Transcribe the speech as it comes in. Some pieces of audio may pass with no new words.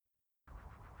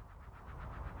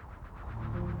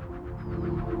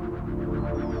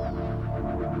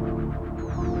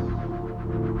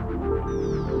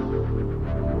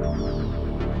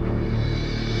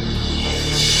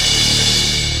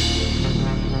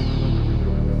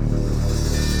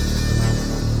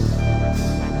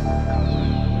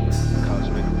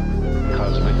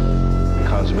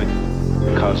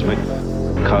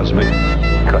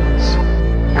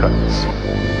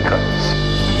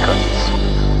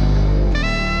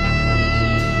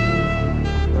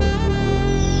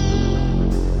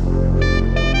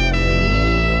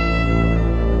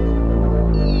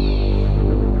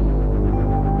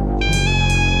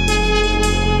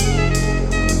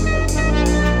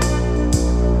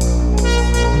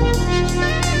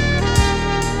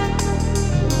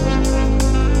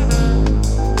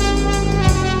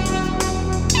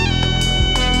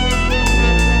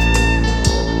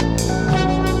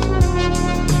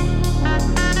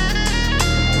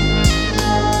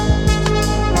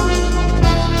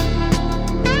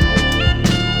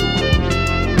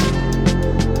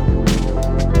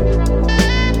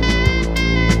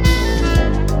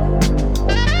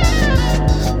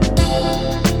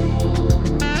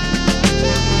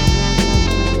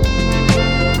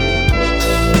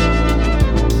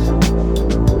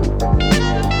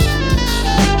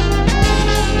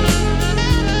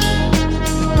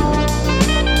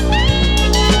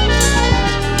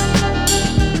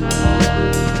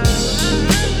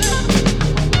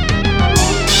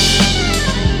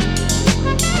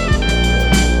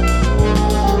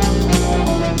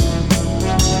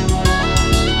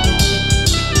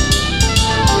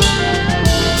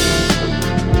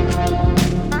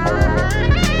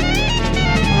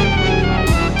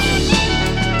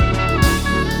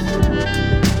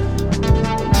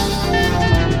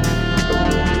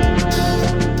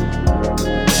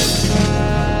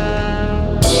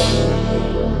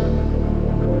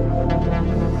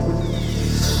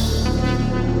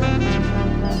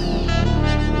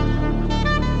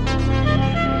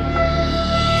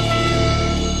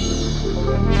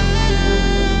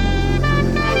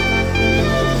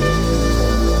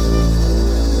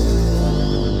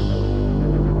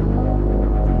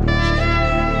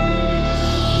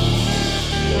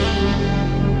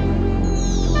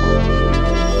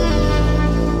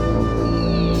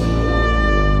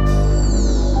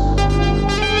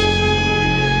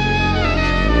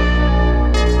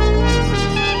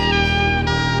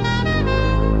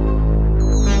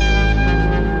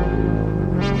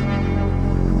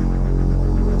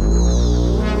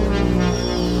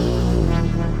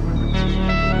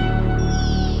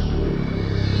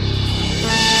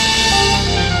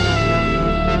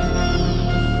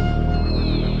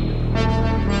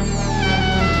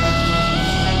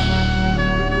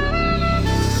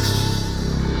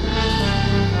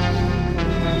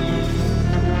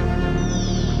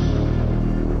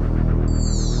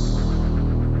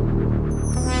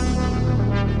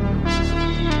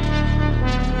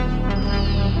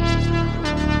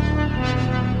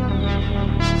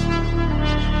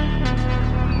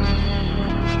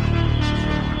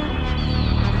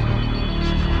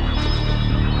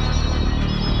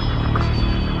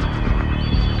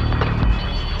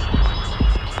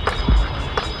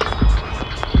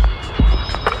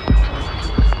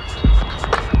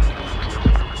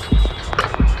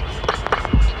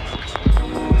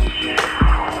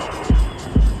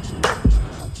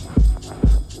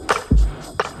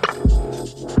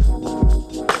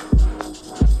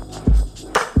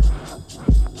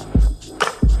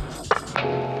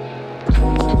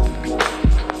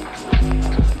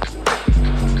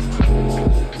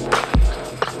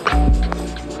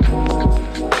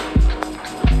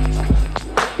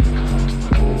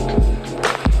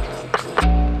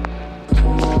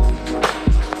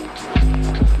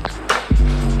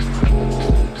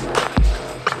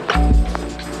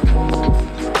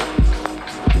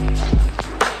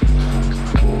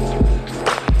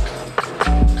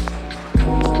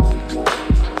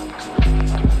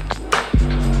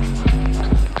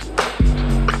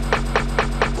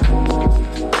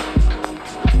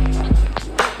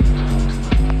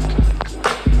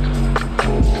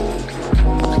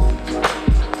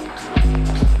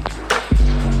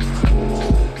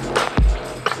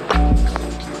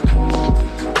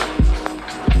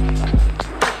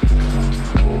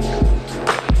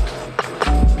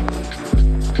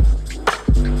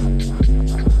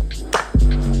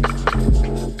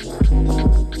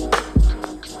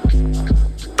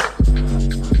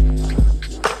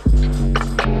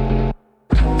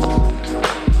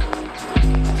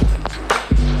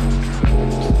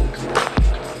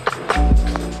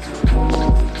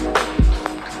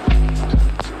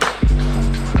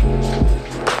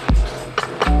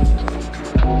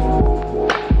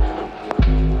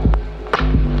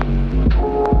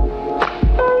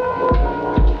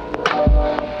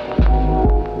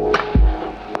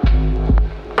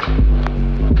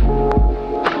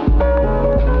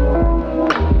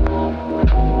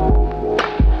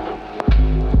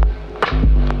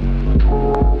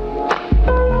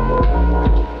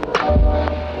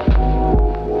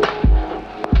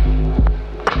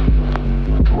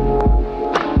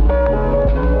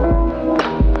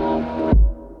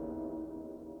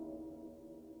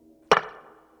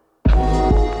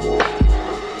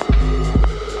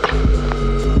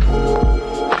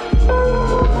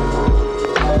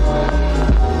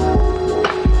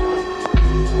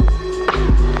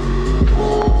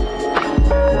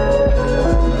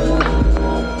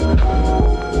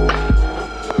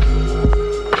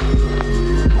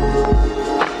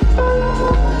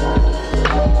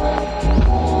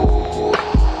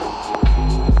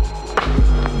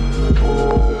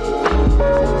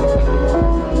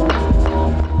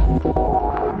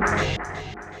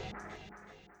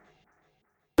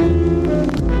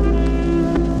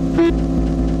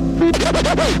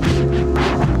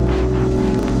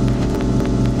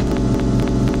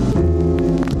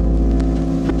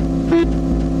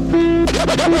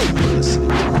Listening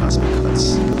to Cosmic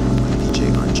Cuts with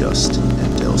DJ Unjust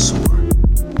and Del Sur.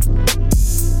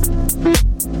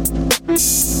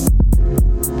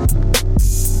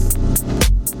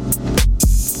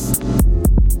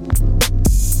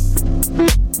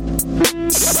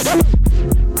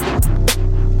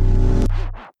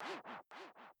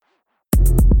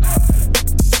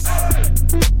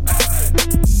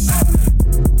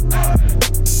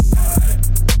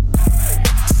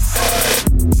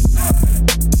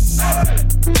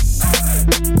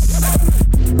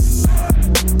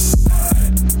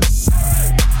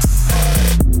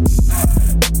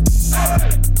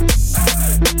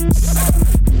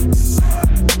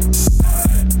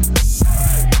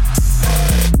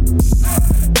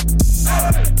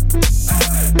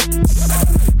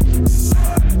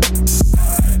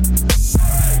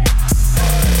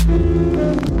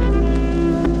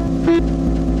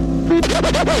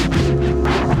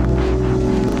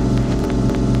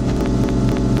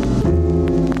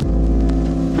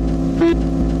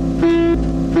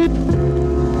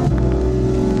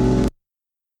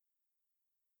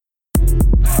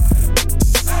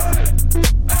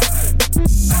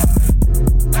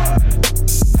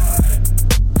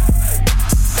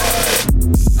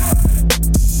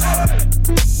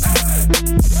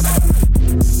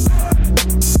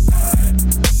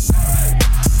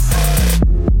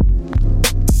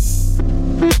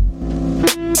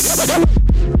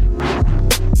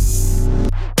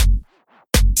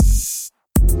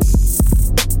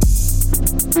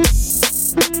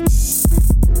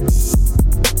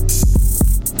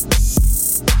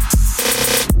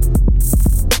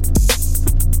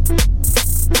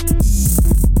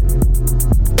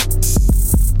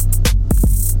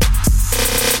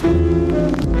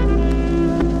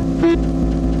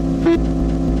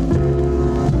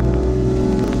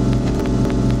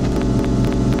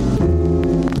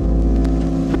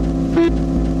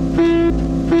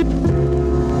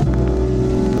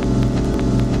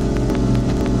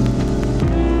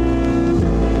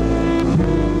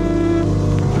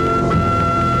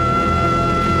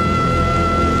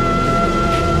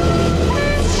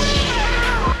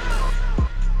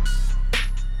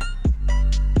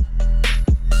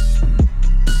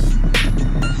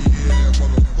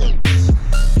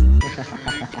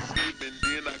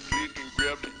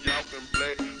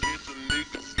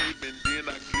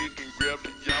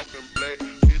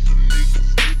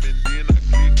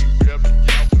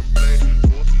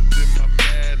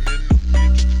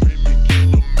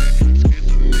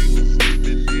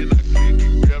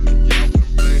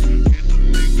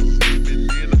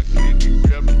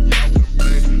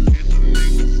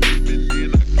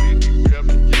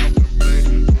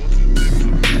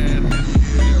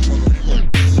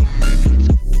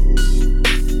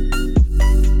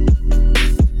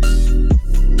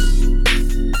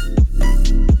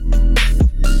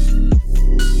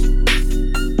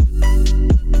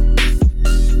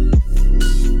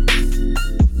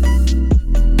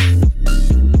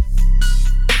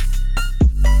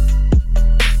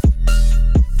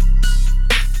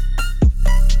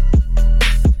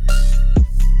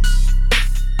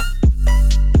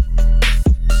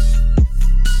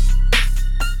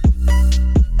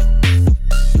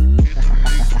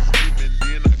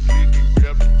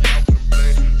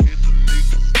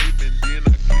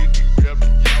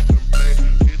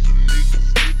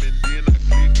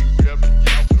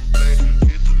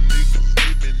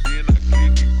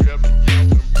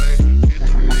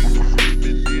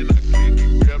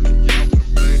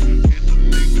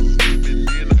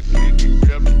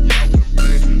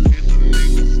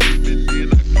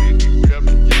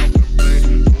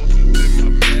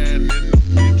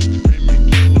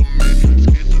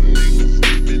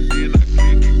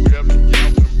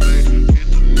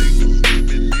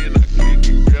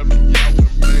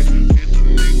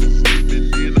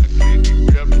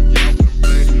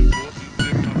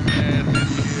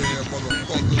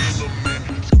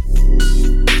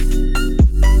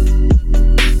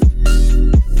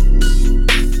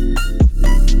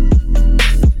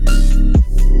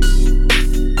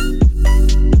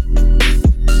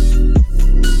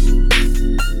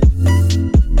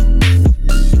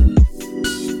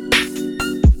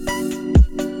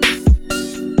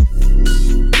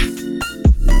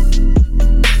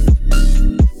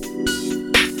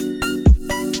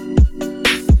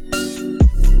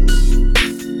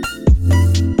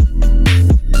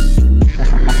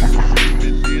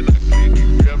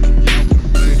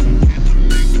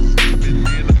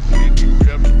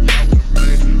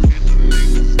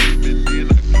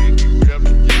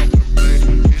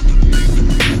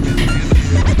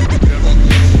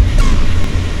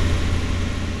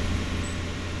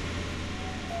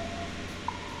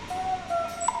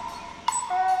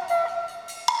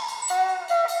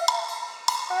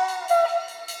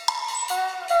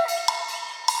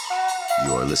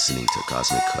 You are listening to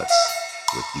Cosmic Cuts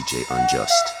with DJ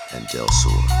Unjust and Del Sur.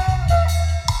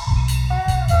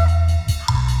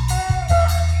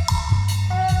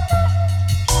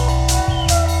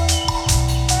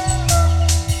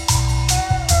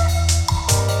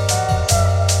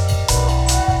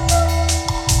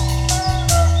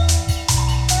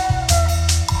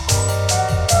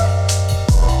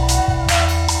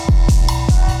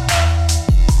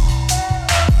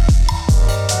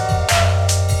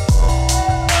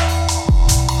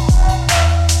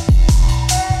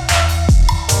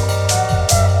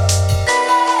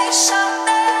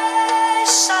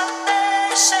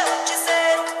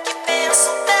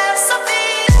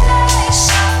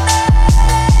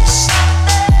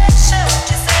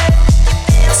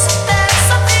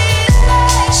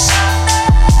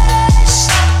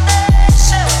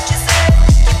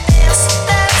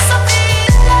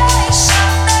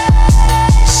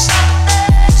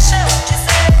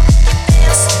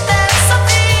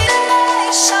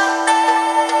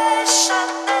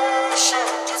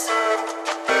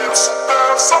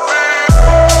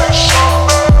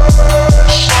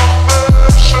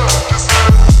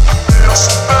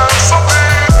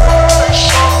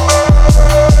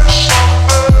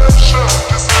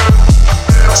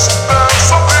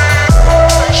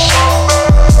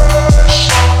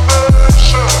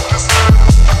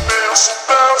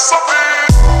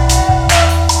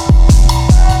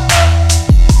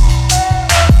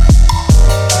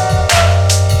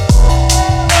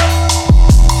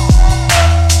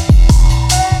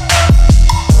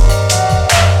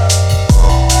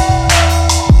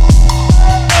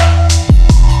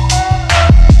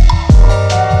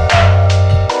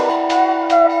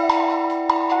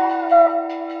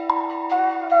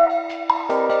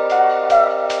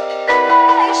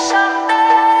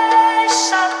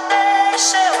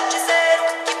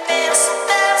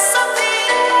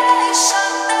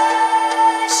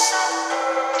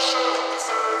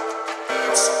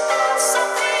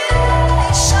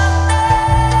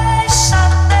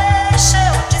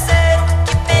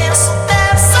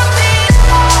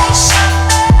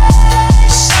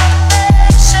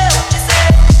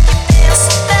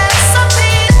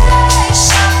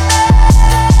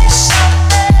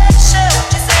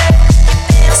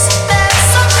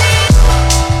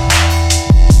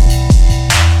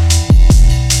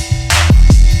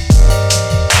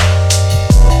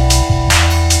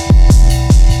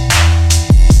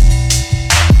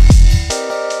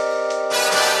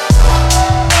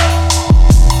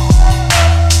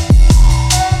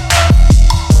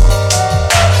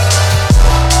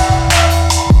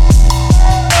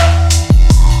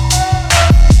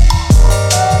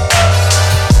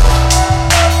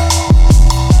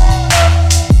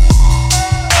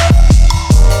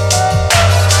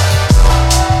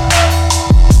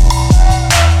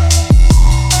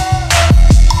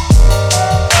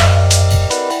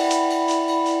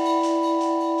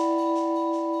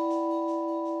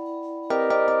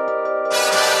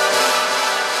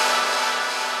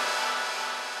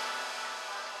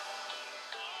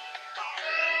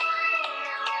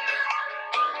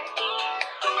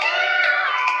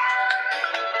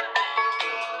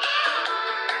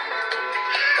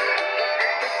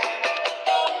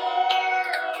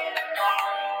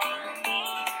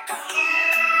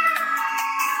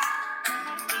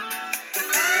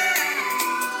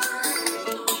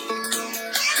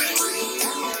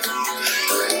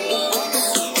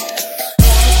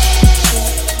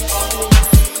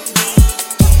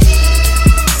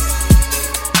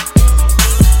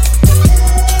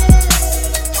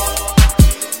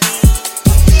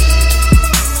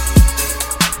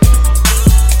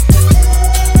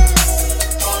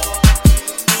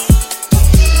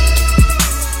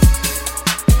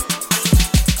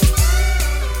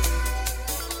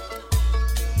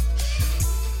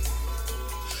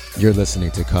 You're listening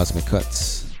to Cosmic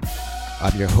Cuts.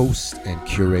 I'm your host and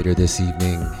curator this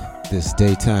evening, this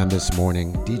daytime, this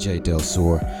morning, DJ Del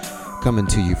Sur, coming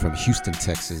to you from Houston,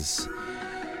 Texas.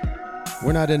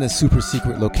 We're not in a super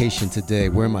secret location today.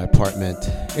 We're in my apartment.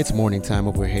 It's morning time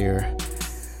over here.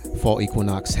 Fall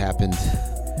equinox happened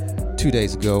 2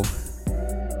 days ago.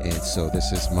 And so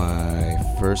this is my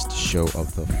first show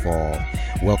of the fall.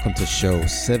 Welcome to show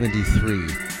 73.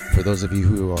 For those of you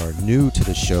who are new to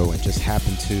the show and just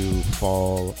happen to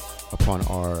fall upon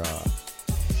our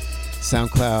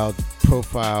SoundCloud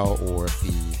profile, or if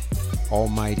the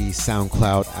almighty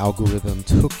SoundCloud algorithm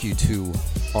took you to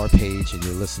our page and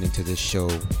you're listening to this show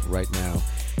right now,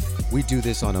 we do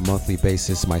this on a monthly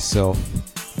basis. Myself,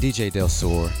 DJ Del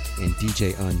Sur, and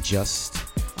DJ Unjust.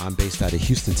 I'm based out of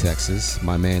Houston, Texas.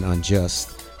 My man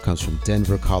Unjust comes from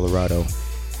Denver, Colorado.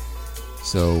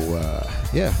 So,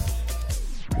 yeah,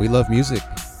 we love music,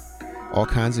 all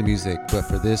kinds of music. But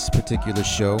for this particular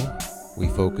show, we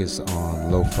focus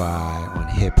on lo-fi, on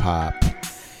hip-hop,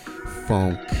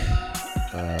 funk.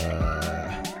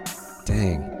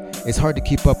 Dang, it's hard to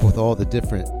keep up with all the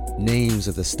different names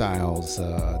of the styles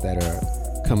that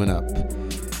are coming up.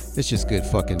 It's just good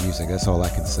fucking music, that's all I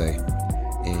can say.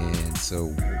 And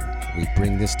so we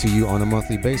bring this to you on a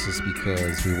monthly basis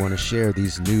because we want to share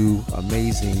these new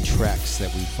amazing tracks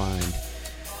that we find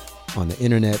on the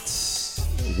internet,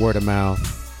 word of mouth,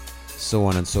 so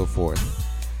on and so forth.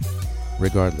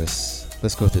 Regardless,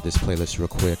 let's go through this playlist real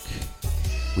quick.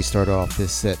 We start off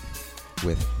this set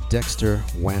with Dexter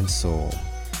Wansel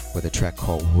with a track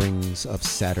called Rings of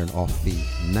Saturn off the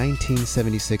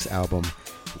 1976 album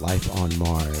Life on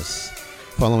Mars.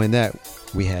 Following that,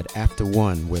 we had After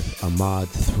One with Ahmad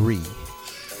 3.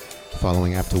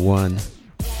 Following After One,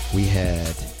 we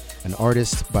had an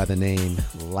artist by the name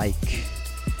Like.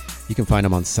 You can find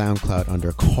him on SoundCloud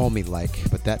under Call Me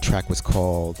Like, but that track was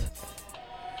called,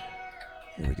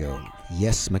 here we go,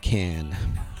 Yes McCann.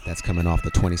 That's coming off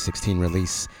the 2016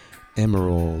 release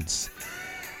Emeralds.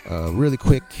 Really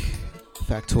quick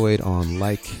factoid on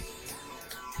Like.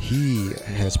 He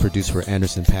has produced for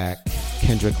Anderson .Paak,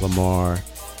 Kendrick Lamar,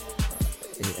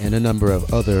 and a number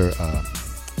of other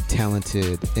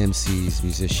talented MCs,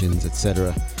 musicians,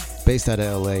 etc. Based out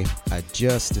of LA. I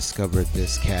just discovered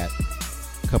this cat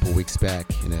a couple weeks back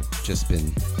and have just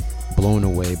been blown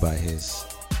away by his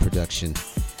production.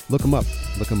 Look him up.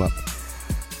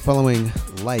 Following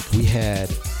Like, we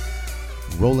had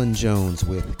Roland Jones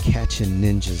with Catchin'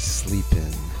 Ninjas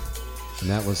Sleepin'. And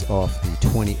that was off the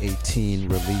 2018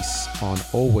 release on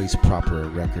Always Proper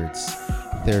Records,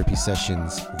 Therapy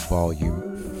Sessions Volume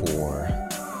 4.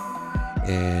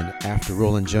 And after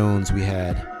Roland Jones, we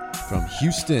had from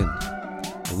Houston,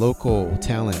 local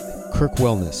talent Kirk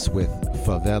Wellness with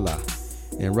Favela.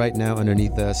 And right now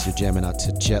underneath us, you're jamming out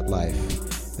to Jet Life.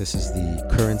 This is the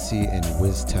Currency and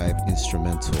Wiz Type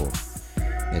instrumental.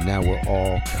 And now we're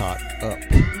all caught up.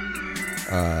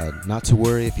 Not to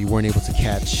worry if you weren't able to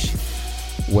catch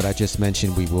what I just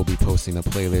mentioned, we will be posting a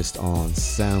playlist on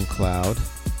SoundCloud.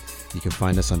 You can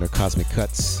find us under Cosmic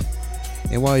Cuts.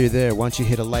 And while you're there, why don't you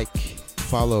hit a like,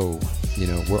 follow.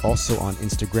 We're also on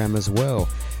Instagram as well.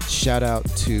 Shout out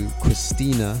to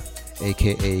Christina,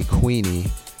 aka Queenie,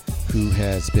 who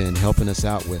has been helping us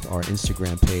out with our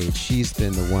Instagram page. She's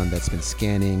been the one that's been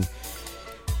scanning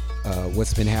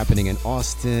what's been happening in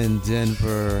Austin,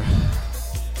 Denver,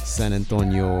 San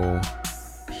Antonio,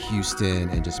 Houston,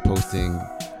 and just posting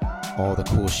all the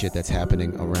cool shit that's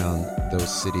happening around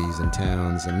those cities and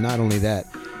towns. And not only that,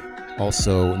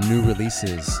 also new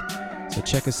releases. So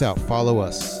check us out. Follow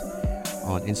us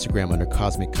on Instagram under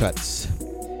Cosmic Cuts.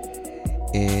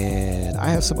 And I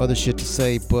have some other shit to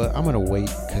say, but I'm gonna wait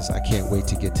because I can't wait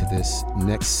to get to this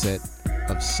next set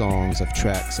of songs, of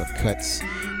tracks, of cuts.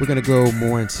 We're gonna go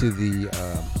more into the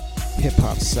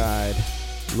hip-hop side,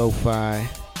 lo-fi,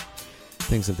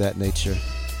 things of that nature.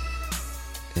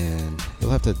 And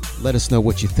you'll have to let us know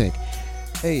what you think.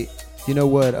 Hey, you know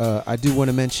what? I do want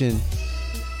to mention,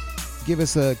 give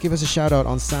us a shout out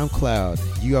on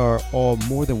SoundCloud. You are all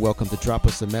more than welcome to drop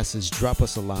us a message, drop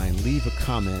us a line, leave a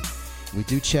comment. We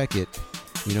do check it,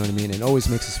 you know what I mean? It always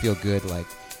makes us feel good, like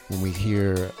when we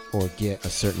hear or get a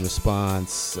certain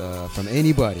response from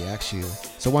anybody, actually.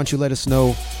 So why don't you let us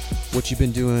know what you've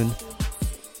been doing,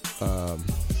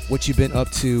 what you've been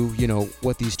up to,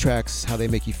 what these tracks, how they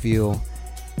make you feel.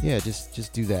 Yeah,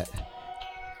 just do that.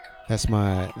 That's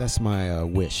my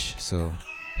wish. So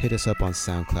hit us up on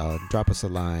SoundCloud, drop us a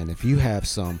line. If you have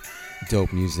some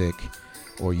dope music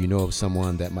or you know of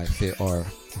someone that might fit our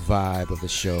vibe of the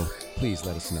show, please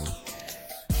let us know.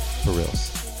 For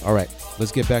reals. All right,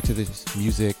 let's get back to this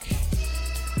music.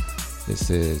 This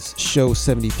is show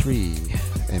 73,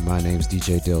 and my name's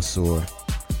DJ Del Sur.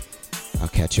 I'll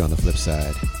catch you on the flip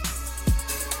side.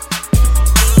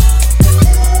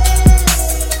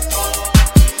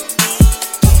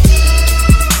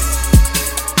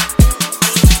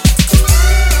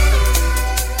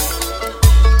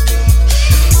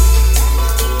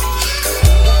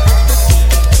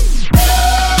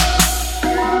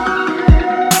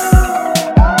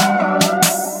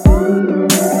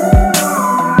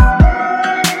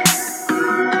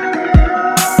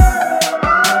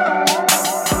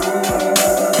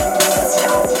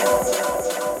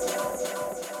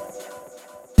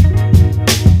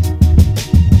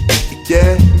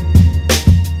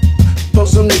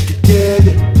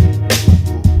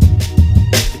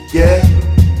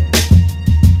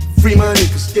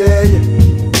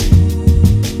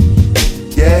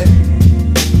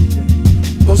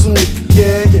 Yeah.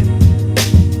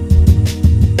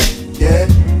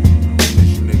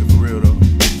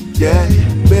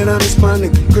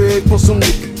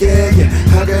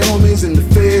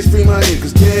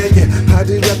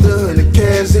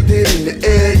 gas, sent it in the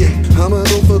air, yeah. I'ma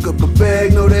go fuck up a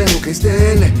bag, know that hoe can't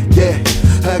stand that, yeah.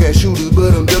 I got shooters,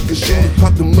 but I'm ducking shit.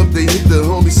 Pop them up, they hit the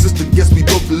homie sister, guess we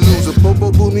both the loser.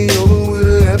 Popo pulled me over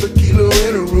with a half a kilo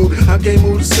and a root. I can't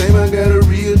move the same, I gotta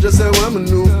readjust how I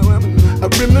maneuver. I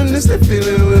reminisce that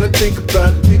feeling when I think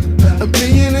about it. $1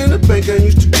 million in the bank, I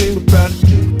used to dream about it.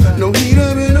 No heat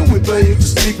up in the whip, I used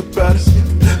to speak about it.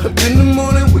 Up in the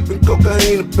morning, whipping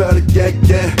cocaine about it, yeah,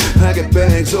 yeah. I got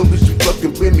bags, oh bitch, you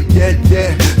fucking with me, yeah,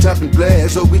 yeah. Chopping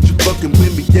glass, oh bitch, you fucking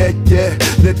with me, yeah, yeah.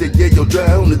 Let that yayo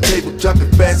dry on the table,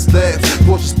 chopping fast slabs.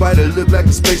 Porsche Spider look like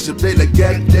a spaceship, they like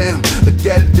goddamn,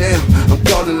 goddamn. I'm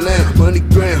calling lamb, money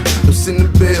gram, I'm sending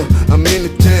bail. I'm in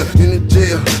the town, in the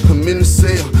jail, I'm in the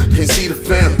cell. Can't see the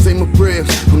fam, say my prayers.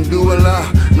 I'm doing law,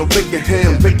 no bacon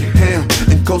ham,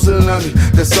 and coastal on me.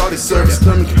 That's all they serve.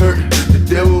 Stomach hurt, the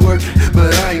devil working, but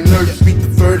I ain't nervous. Beat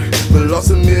the verdict, but lost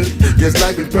a million. Guess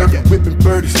life been perfect, whipping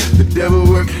birdies. The devil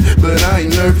working, but I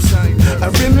ain't nervous. I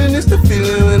reminisce the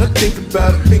feeling when I think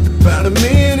about it. $1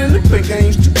 million in the bank, I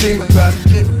used to dream about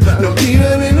it. No heat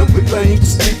up in the whip, I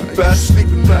used to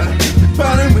sleep about it.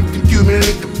 Bottom with the Cuban,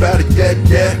 think about it, yeah,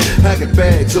 yeah. I got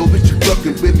bags, oh bitch, you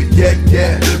fucking with me, yeah,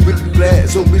 yeah. With the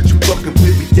glass, oh bitch, you fucking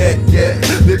with me, yeah, yeah.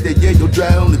 Let that yayo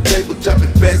dry on the table,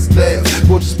 chopping fast slabs.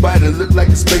 Porsche Spider look like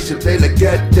a spaceship, they like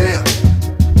goddamn.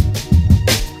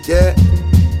 Yeah.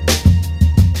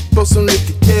 Pour some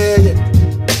liquor, yeah, yeah.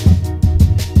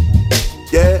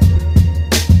 Yeah.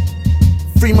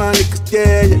 Free my niggas,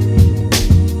 yeah, yeah.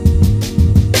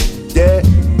 Yeah.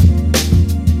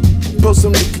 Pour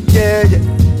some liquor, yeah, yeah.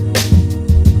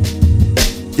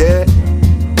 Yeah.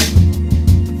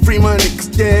 Free my niggas,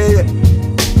 yeah, yeah.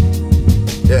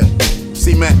 Yeah.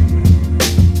 See, man.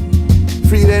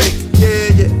 Free that nigga, yeah,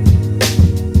 yeah.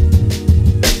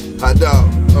 Hot dog,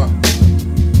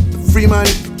 free my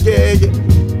nigga, yeah, yeah.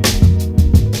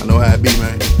 I know how it be,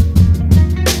 man.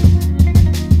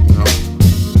 You know,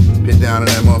 pit down to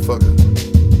that motherfucker.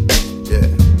 Yeah.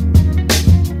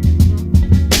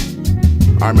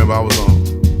 I remember I was on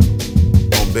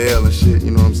bail and shit,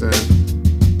 you know what I'm saying?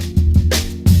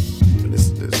 But this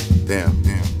damn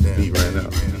beat right now.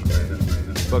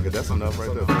 Fuck it, that's enough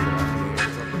right there.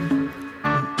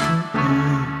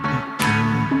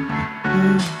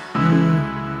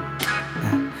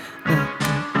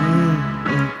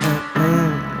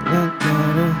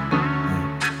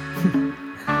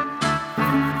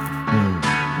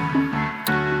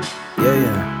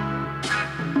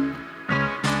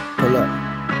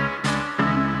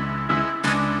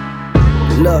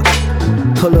 Look,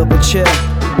 pull up a chair.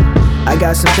 I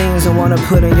got some things I wanna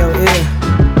put in your ear.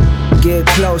 Get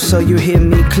close so you hear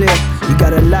me clear. You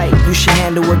got a light, you should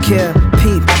handle with care.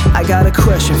 Peep, I got a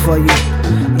question for you.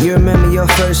 You remember your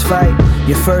first fight,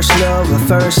 your first love, or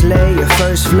first lay, your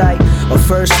first flight, or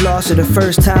first loss, or the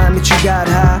first time that you got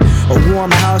high? A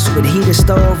warm house with heated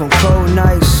stove on cold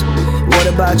nights. What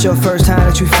about your first time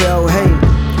that you felt hate?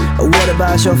 Or what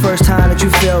about your first time that you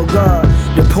felt God?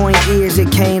 The point is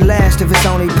it can't last if it's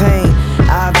only pain.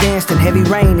 I've danced in heavy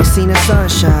rain and seen the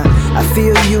sunshine. I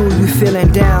feel you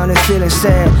feeling down and feeling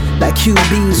sad. Like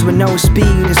QBs with no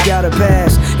speed, it's gotta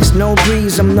pass. It's no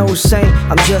breeze, I'm no saint,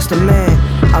 I'm just a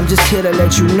man. I'm just here to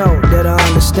let you know that I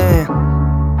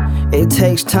understand. It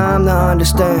takes time to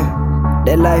understand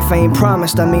that life ain't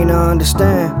promised, I mean to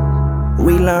understand.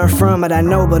 We learn from it, I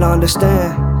know, but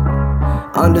understand.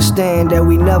 Understand that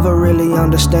we never really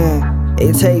understand.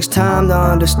 It takes time to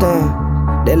understand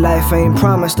that life ain't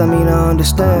promised, I mean to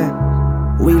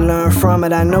understand. We learn from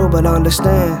it, I know, but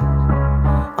understand.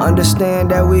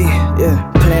 Understand that we,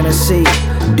 plant a seed,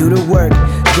 do the work,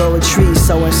 grow a tree,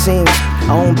 sowing seeds.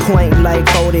 On point like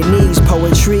folded knees,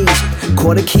 poetries.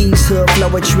 Quarter keys, hood,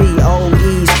 poetry,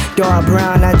 OEs. Dark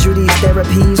brown, I drew these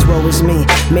therapies, woe is me.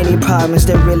 Many problems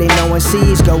that really no one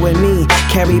sees, go with me.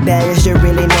 Carry baggage that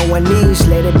really no one needs,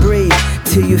 let it breathe.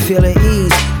 Till you feel at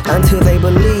ease, until they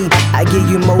believe I give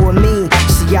you more of me.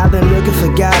 See, I've been looking for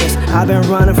guidance, I've been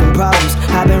running from problems,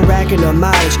 I've been racking up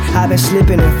mileage, I've been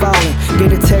slipping and falling.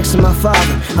 Get a text from my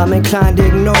father, I'm inclined to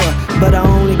ignore, but I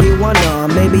only get one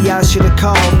arm. Maybe I should've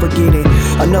called, forget it.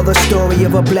 Another story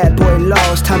of a black boy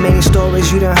lost. How many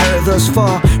stories you done heard thus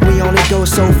far? We only go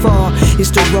so far.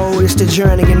 It's the road, it's the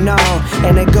journey and all.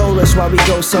 And the goal is why we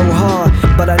go so hard.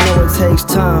 But I know it takes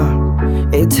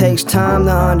time. It takes time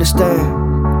to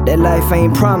understand that life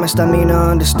ain't promised, I mean to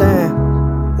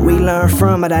understand. We learn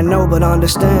from it, I know, but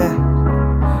understand.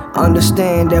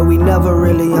 Understand that we never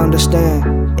really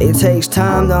understand. It takes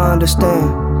time to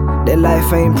understand that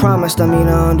life ain't promised, I mean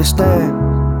to understand.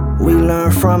 We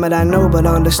learn from it, I know, but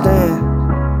understand.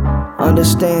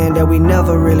 Understand that we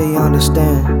never really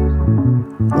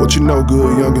understand. What you know,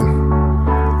 good youngin'?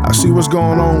 I see what's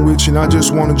going on with you, and I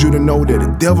just wanted you to know that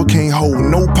the devil can't hold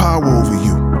no power over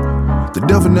you. The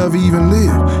devil never even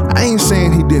lived. I ain't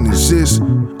saying he didn't exist.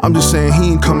 I'm just saying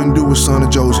he ain't come and do what son of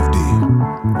Joseph did.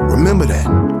 Remember that.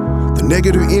 The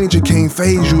negative energy can't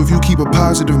phase you if you keep a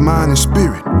positive mind and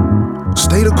spirit.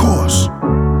 Stay the course.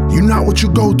 You're not what you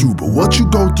go through, but what you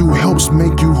go through helps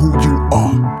make you who you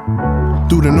are.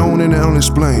 Through the known and the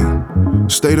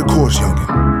unexplained. Stay the course, youngin'.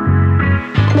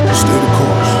 Stay the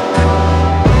course.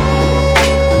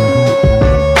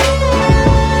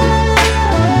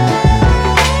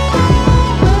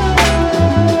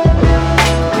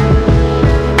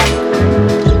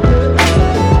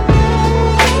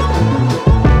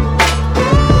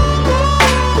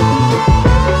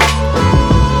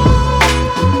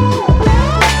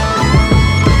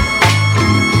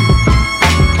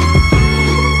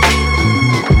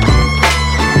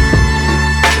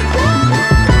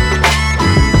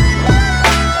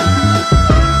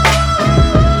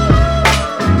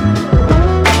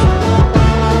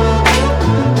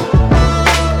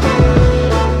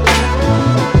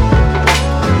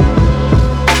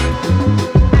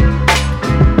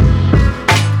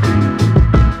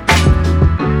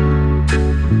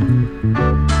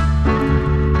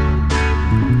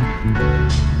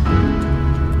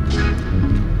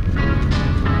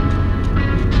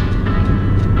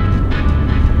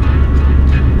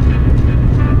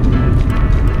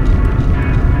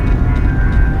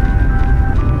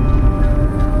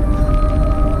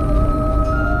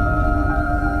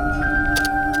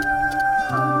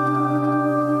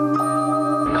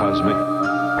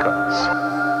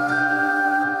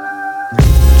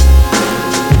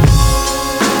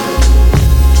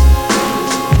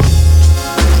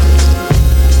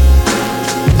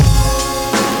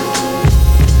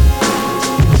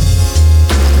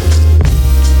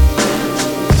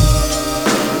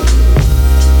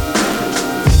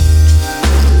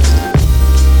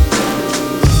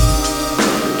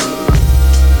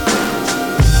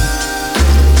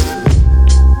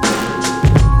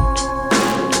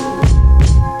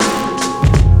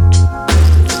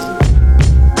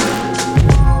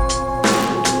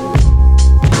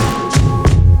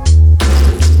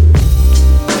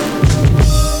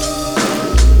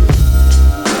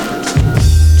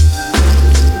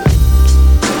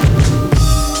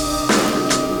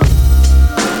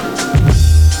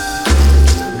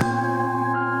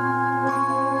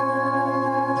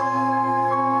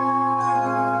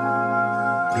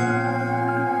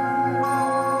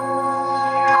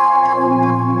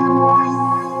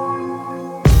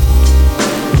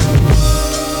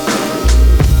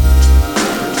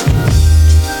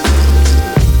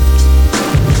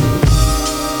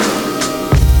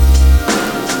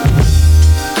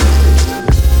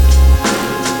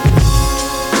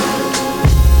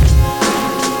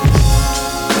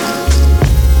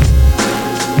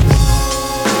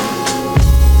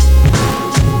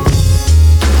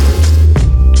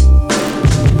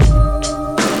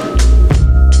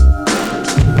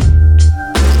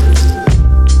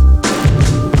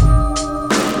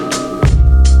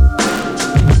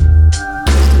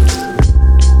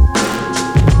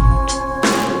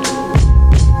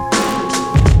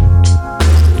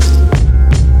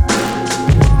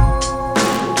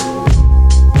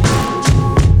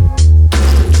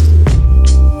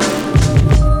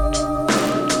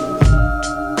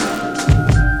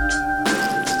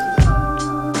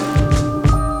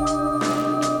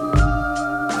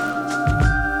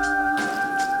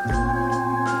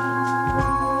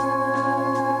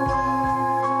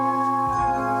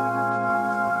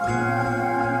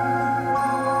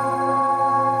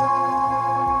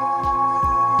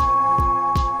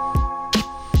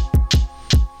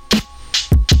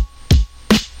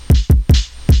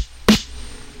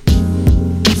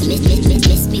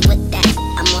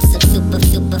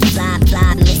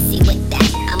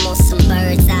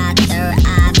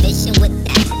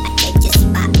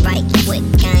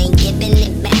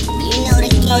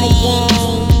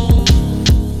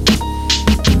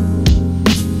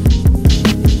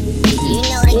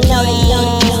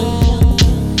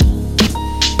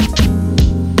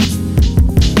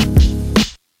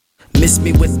 Miss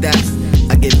me with that,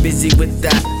 I get busy with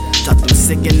that. Talk them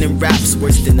sickening raps,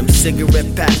 worse than them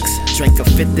cigarette packs. Drank a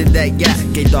fifth of that yak,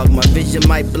 gay dog my vision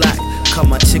might black. Call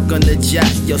my chick on the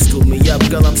jack, yo scoop me up,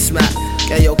 girl I'm smacked.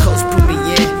 Got your coach put me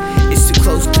in, it's too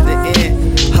close to the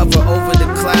end. Hover over the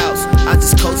clouds, I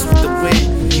just coast with the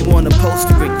wind. You want a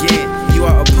poster again, you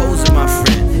are opposing my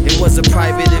friend. It was a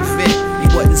private event,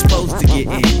 you wasn't supposed to get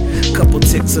in. Couple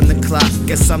ticks on the clock,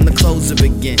 guess I'm the closer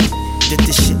again. Did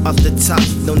this shit off the top,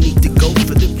 no need to go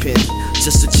for the pin.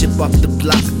 Just a chip off the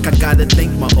block, I gotta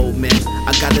thank my old man.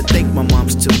 I gotta thank my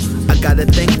moms too, I gotta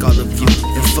thank all of you.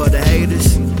 And for the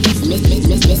haters,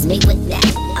 miss me with that.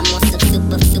 I'm on some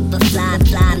super fly,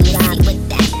 miss me with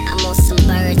that. I'm on some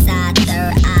bird's eye,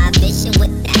 third eye vision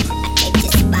with that. I take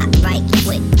this spot right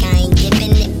quick, I ain't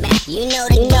giving it back. You know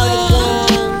the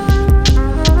game.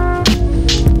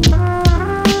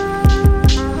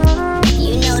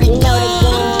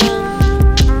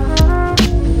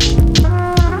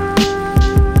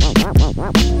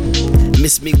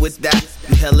 Miss me with that,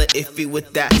 you hella iffy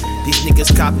with that. These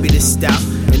niggas copy this style,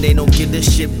 and they don't get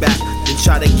this shit back. Then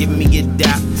try to give me a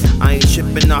dap, I ain't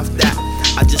tripping off that.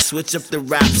 I just switch up the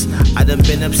raps, I done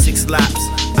been up 6 laps.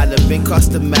 I done been across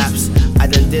the maps, I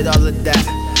done did all of that.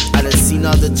 I done seen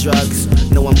all the drugs,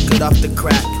 know I'm good off the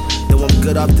crack. Know I'm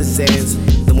good off the Xans,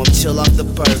 know I'm chill off the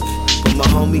perk. But my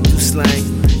homie do slang,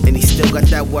 and he still got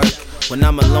that work. When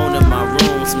I'm alone in my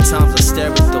room, sometimes I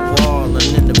stare at the wall.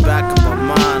 And in the back of my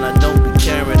mind, I don't be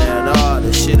caring at all.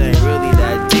 This shit ain't really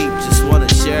that deep, just wanna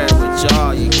share it with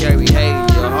y'all. You carry hate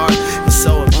in your heart, it's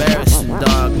so embarrassing,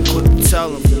 dog. I'm quick to tell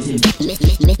them.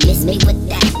 Miss me with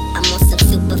that. I'm on some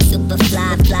super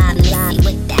fly, miss me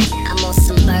with that. I'm on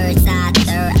some bird's eye,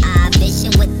 third eye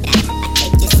vision with that. I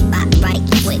take this spot right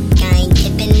quick, I ain't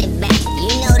giving it back.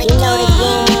 You know the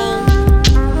game.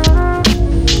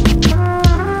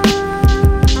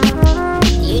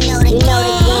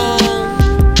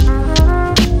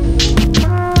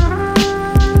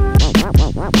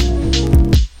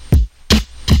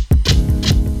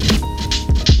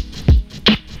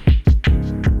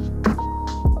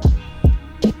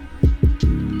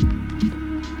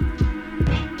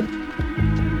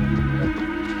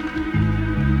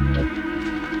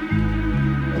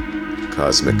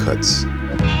 Cosmic Cuts,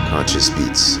 conscious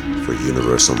beats for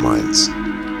universal minds.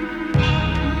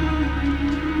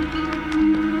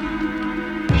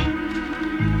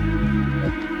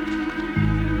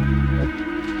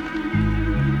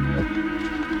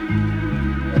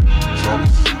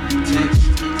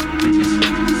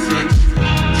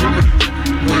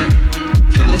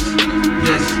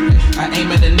 I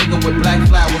aim at a nigga with black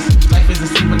flowers. Life is a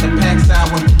sleep with the pack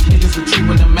sour. Niggas retreat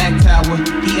with the Mac Tower.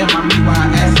 He and my meat while I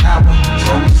ask hour.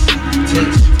 Tropes,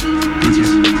 ticks, bitches,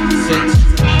 sex,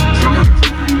 drummer,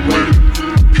 work,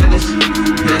 killers,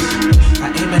 yes.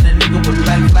 I aim at a nigga with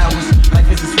black flowers. Life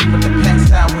is a sleep with the pack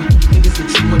sour. Niggas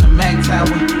retreat with the Mac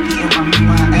Tower. He and my meat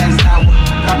while I ask hour.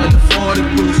 Copping the 40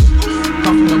 boost.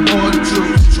 Come from the border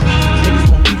troops. Niggas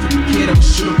won't beef with the kid. I'ma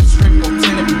shoot up the screen. Go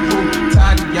 10 every fool.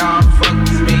 Tired of y'all. Fuck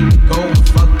this, make me go and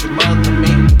fuck your mother.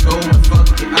 Make me go and fuck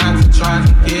your auntie. Trying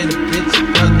to get a bitch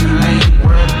brother. I ain't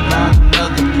worried about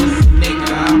another pussy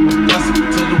nigga. I'ma bust it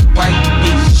to the white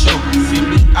bitch show. See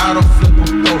me auto flip a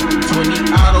go. 20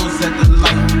 autos at the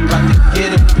light. About to get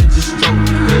a bitch a stroke.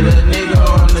 Hit a nigga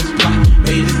on this block.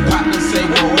 Made his partner say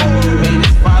whoa whoa. Made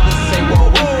his father say whoa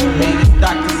whoa. Made his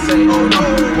doctor say oh no.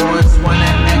 Boys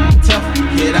wanna act tough.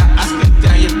 Get a Oscar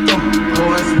down your throat.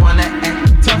 Boys wanna act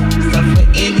tough. Stuff for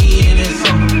any in his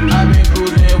soul. I've been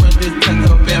cruising with this tech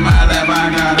up in my lap. I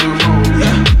gotta roll.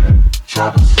 Yeah.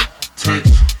 Choppers,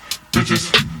 ticks, bitches,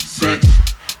 sex,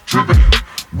 dripping,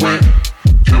 wet,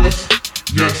 killers,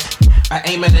 yes. I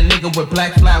aim at a nigga with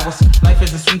black flowers. Life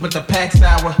is a sweet with the pack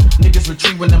sour. Niggas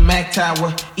retreat with the Mac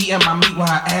Tower. Eating my meat while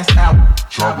I ask out.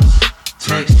 Choppers,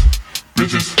 ticks,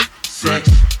 bitches, sex,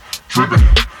 dripping,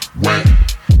 wet,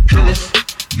 killers,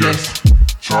 yes.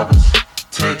 Choppers,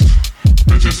 ticks,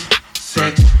 bitches,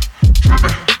 sex,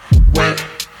 dripping, wet,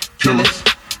 killers,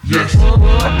 yes. Pull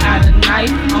out a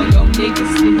knife on your nigga,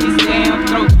 slit his damn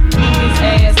throat. Put his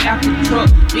ass out the truck,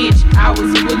 bitch. I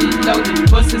was fully loaded,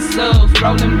 bustin' subs,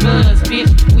 rolling bloods, bitch.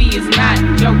 We is not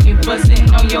joking, bustin'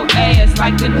 on your ass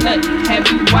like a nut. Have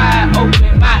you wide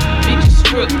open, my bitch is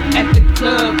crook at the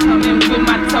club, coming with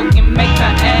my token, make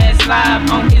her ass live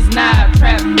on his knob.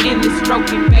 Trap in the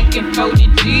stroking, making 40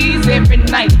 G's every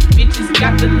night. Bitches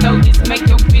got the lotus, make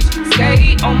your bitch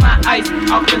skate on my ice.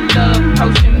 Off the love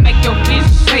potion, make your bitch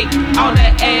shake. All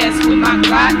that ass with my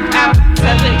Glock out.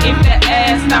 Tell her if that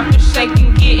ass stop for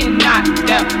shaking, getting knocked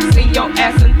out. See your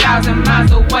ass 1,000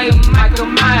 miles away, Michael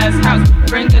Myers house.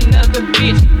 Bring another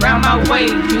bitch round my way,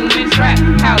 human trap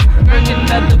house. Bring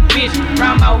another bitch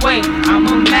round my way, I'm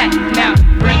on that now.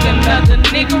 Bring another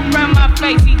nigga round my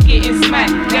face, he getting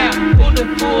smacked down. Pull the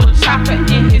full chopper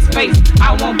in his face,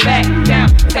 I won't back down.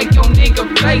 Take your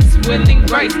nigga place, Will and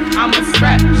Grace, I'm a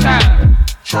scrap child.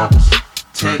 Choppers,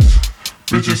 ticks,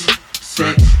 bitches,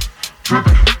 sex,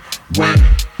 dripping, wet,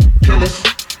 killers,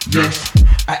 yes.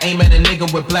 I aim at a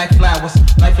nigga with black flowers.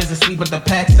 Life isn't sweet, but the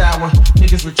pack's sour.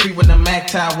 Niggas retreat with the Mac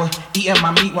Tower. Eating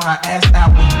my meat while I ass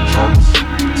hour. Drugs,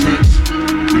 takes,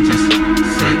 bitches,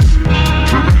 sex,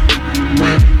 drummer,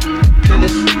 wet,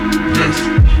 pillars, yes.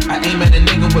 I aim at a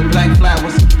nigga with black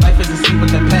flowers. Life isn't sweet, but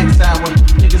the pack's sour.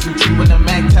 Niggas retreat with the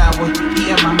Mac Tower.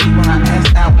 Eating my meat while I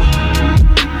ass hour.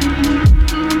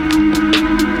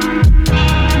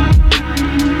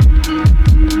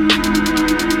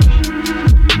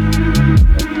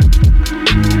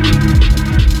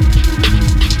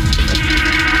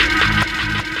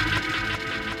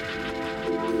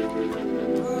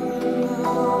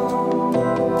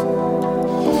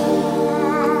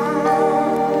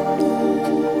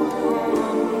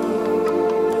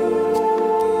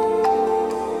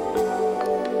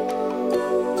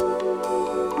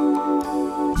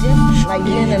 Like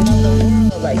you're in another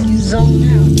world, like you zone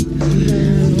out. You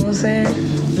know what I'm saying?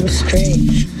 I'm straight.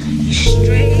 You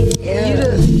straight? Yeah.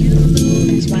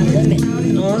 That's my limit.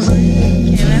 You know what I'm saying?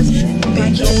 Yeah, that's it.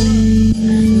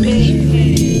 Big,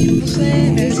 big. You know what I'm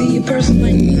saying? They see your person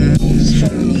like me. Just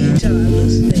from me, time.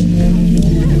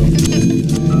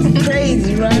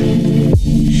 Crazy, right?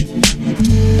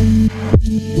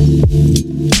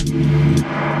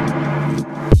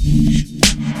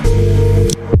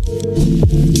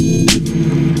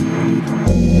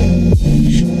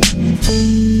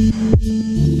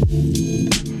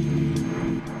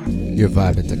 You're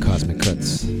vibing to Cosmic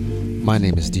Cuts. My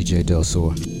name is DJ Del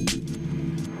Sur.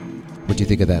 What'd you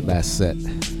think of that last set?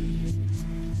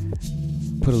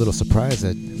 Put a little surprise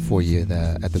for you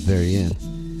at the very end.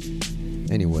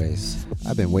 Anyways,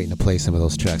 I've been waiting to play some of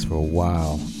those tracks for a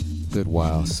while, good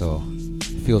while, so it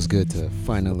feels good to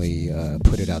finally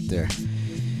put it out there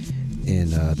in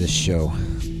this show.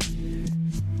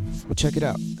 Well, check it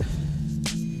out.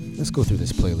 Let's go through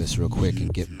this playlist real quick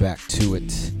and get back to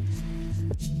it.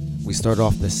 We start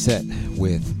off the set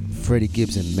with Freddie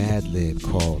Gibbs and Madlib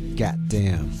called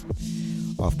Goddamn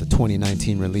off the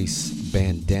 2019 release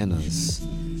Bandanas.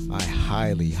 I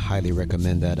highly, highly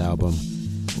recommend that album.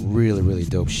 Really, really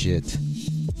dope shit.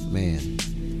 Man,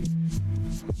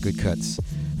 good cuts.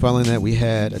 Following that, we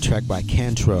had a track by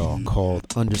Cantrell called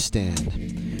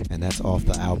Understand, and that's off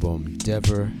the album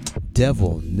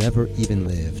Devil Never Even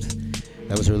Lived.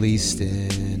 That was released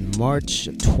in March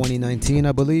 2019,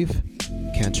 I believe.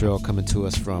 Cantrell coming to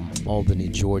us from Albany,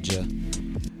 Georgia.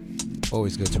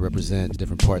 Always good to represent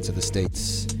different parts of the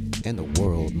states and the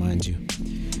world, mind you.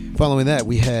 Following that,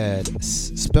 we had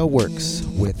Spellworks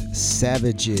with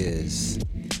Savages.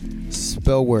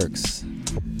 Spellworks,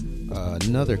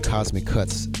 another Cosmic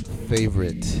Cuts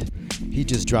favorite. He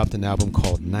just dropped an album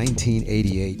called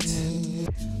 1988.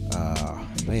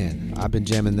 Man, I've been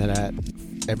jamming that at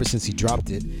ever since he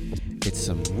dropped it. It's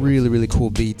some really, really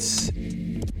cool beats.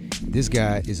 This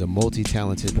guy is a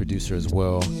multi-talented producer as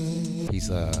well. He's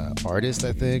an artist,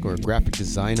 I think, or a graphic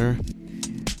designer.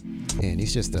 And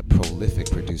he's just a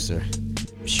prolific producer.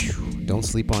 Don't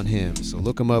sleep on him. So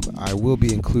look him up. I will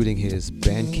be including his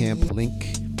Bandcamp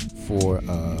link for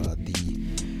the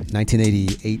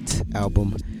 1988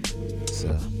 album.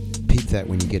 So peep that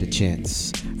when you get a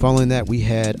chance. Following that, we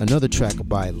had another track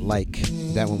by Like.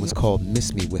 That one was called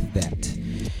Miss Me With That.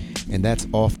 And that's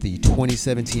off the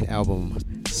 2017 album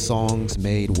Songs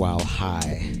Made While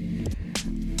High.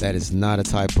 That is not a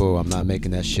typo. I'm not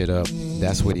making that shit up.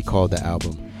 That's what he called the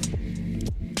album.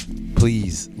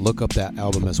 Please look up that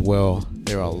album as well.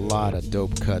 There are a lot of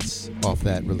dope cuts off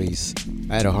that release.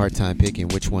 I had a hard time picking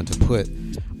which one to put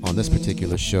on this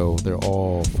particular show. They're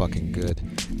all fucking good.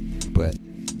 But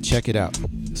check it out.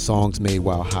 Songs Made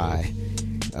While High.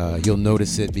 You'll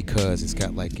notice it because it's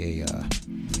got like a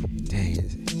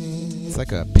it's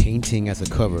like a painting as a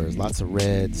cover. There's lots of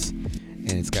reds,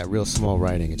 and it's got real small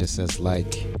writing. It just says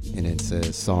like, and it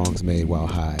says Songs Made While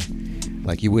High.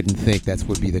 Like you wouldn't think that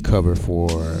would be the cover for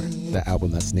the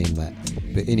album that's named that.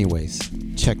 But anyways,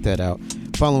 check that out.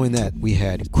 Following that, we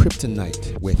had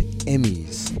Kryptonite with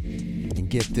Emmys. And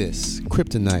get this,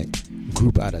 Kryptonite,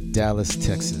 group out of Dallas,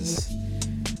 Texas.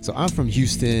 So I'm from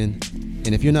Houston,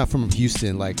 and if you're not from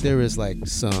Houston, like there is like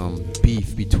some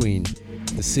beef between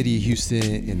the city of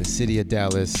Houston and the city of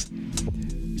Dallas.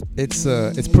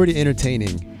 It's pretty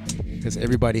entertaining because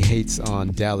everybody hates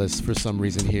on Dallas for some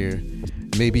reason here.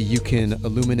 Maybe you can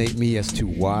illuminate me as to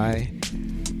why.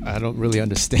 I don't really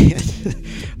understand.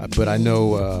 But I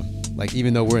know, like,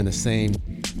 even though we're in the same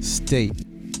state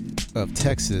of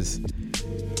Texas,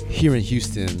 here in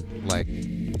Houston, like,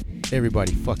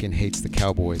 everybody fucking hates the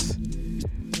Cowboys.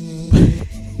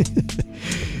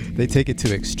 They take it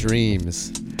to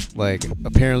extremes. Like,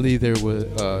 apparently there was,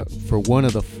 for one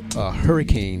of the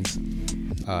hurricanes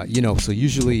So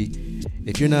usually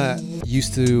if you're not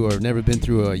used to or never been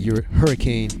through a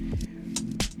hurricane,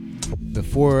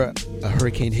 before a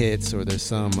hurricane hits or there's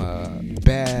some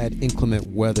bad inclement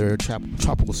weather,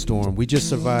 tropical storm. We just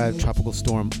survived Tropical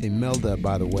Storm Imelda,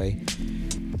 by the way.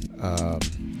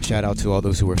 Shout out to all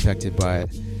those who were affected by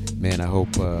it. Man, I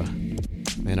hope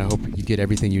you get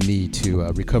everything you need to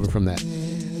recover from that.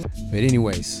 But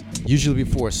anyways, usually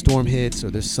before a storm hits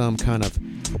or there's some kind of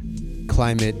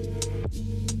climate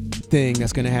thing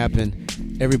that's going to happen,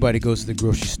 everybody goes to the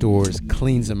grocery stores,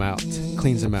 cleans them out.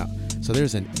 So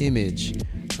there's an image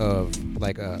of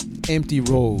like empty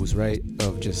rows, right,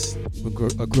 of just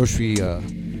a grocery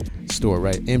store,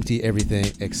 right, empty everything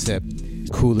except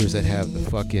coolers that have the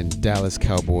fucking Dallas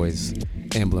Cowboys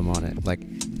emblem on it. Like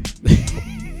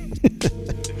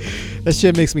that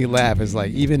shit makes me laugh. It's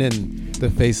like even in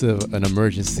the face of an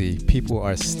emergency, people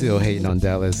are still hating on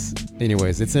Dallas.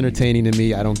 Anyways, it's entertaining to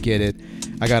me. I don't get it.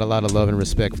 I got a lot of love and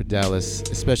respect for Dallas,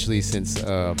 especially since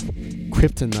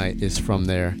Kryptonite is from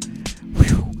there.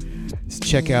 Whew.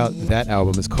 Check out that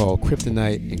album. It's called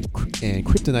Kryptonite, and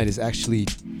Kryptonite is actually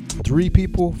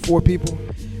 4 people.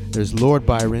 There's Lord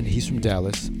Byron, he's from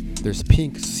Dallas. There's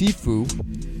Pink Sifu,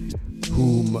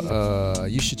 whom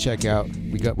you should check out.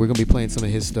 We're gonna be playing some of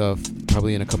his stuff,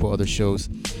 probably in a couple other shows,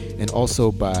 and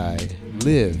also by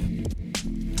Liv,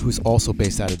 who's also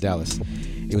based out of Dallas.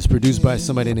 It was produced by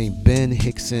somebody named Ben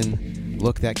Hickson.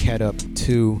 Look that cat up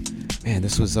too. Man,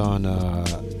 this was on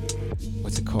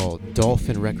what's it called?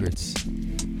 Dolphin Records.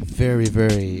 Very,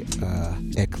 very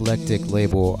eclectic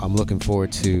label. I'm looking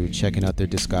forward to checking out their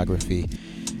discography.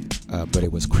 But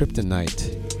it was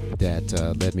Kryptonite that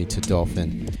led me to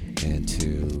Dolphin and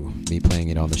to me playing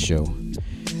it on the show.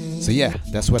 So yeah,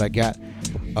 that's what I got.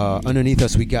 Underneath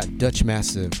us, we got Dutch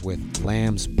Massive with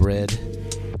Lamb's Bread.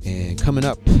 And coming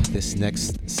up, this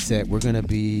next set, we're going to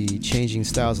be changing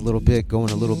styles a little bit,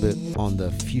 going a little bit on the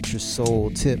future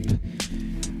soul tip.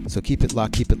 So keep it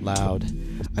locked, keep it loud.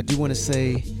 I do want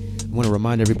to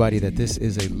remind everybody that this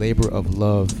is a labor of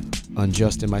love.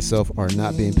 Unjust and myself are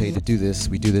not being paid to do this.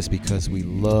 We do this because we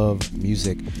love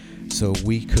music. So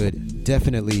we could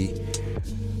definitely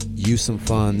use some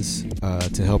funds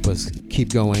to help us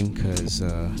keep going, because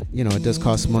it does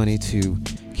cost money to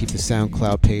keep the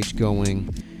SoundCloud page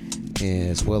going,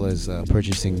 as well as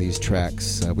purchasing these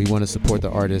tracks. We want to support the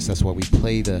artists. That's why we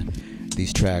play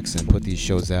these tracks and put these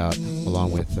shows out,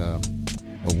 along with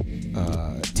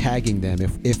tagging them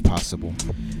if possible,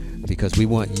 because we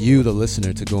want you, the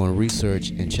listener, to go and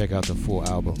research and check out the full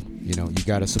album. You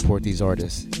got to support these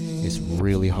artists. It's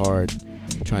really hard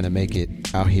trying to make it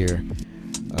out here,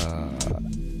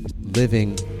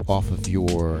 living off of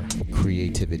your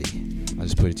creativity. I'll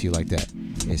just put it to you like that.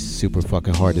 It's super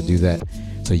fucking hard to do that.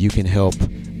 So you can help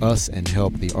us and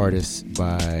help the artists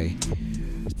by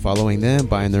following them,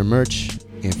 buying their merch,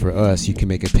 and for us, you can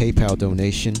make a PayPal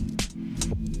donation.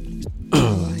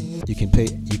 You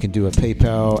can do a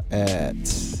PayPal at,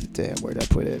 where did I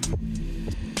put it?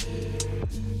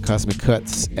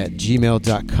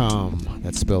 CosmicCuts@gmail.com.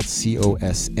 That's spelled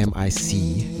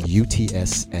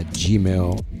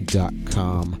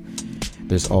CosmicCuts@gmail.com.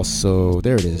 There's also,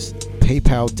 there it is,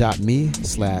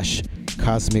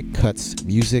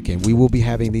 paypal.me/CosmicCutsMusic, and we will be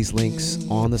having these links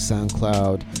on the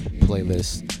SoundCloud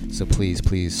playlist. So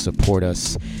please support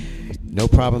us. No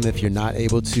problem if you're not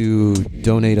able to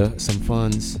donate some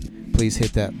funds. Please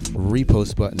hit that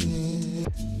repost button.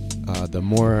 The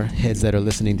more heads that are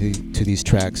listening to these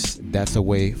tracks, that's a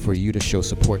way for you to show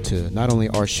support to not only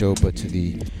our show, but to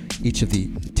each of the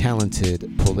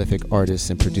talented, prolific artists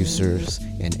and producers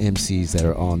and MCs that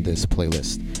are on this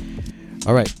playlist.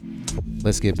 All right,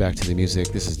 let's get back to the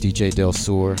music. This is DJ Del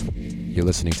Sur. You're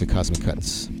listening to Cosmic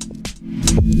Cuts.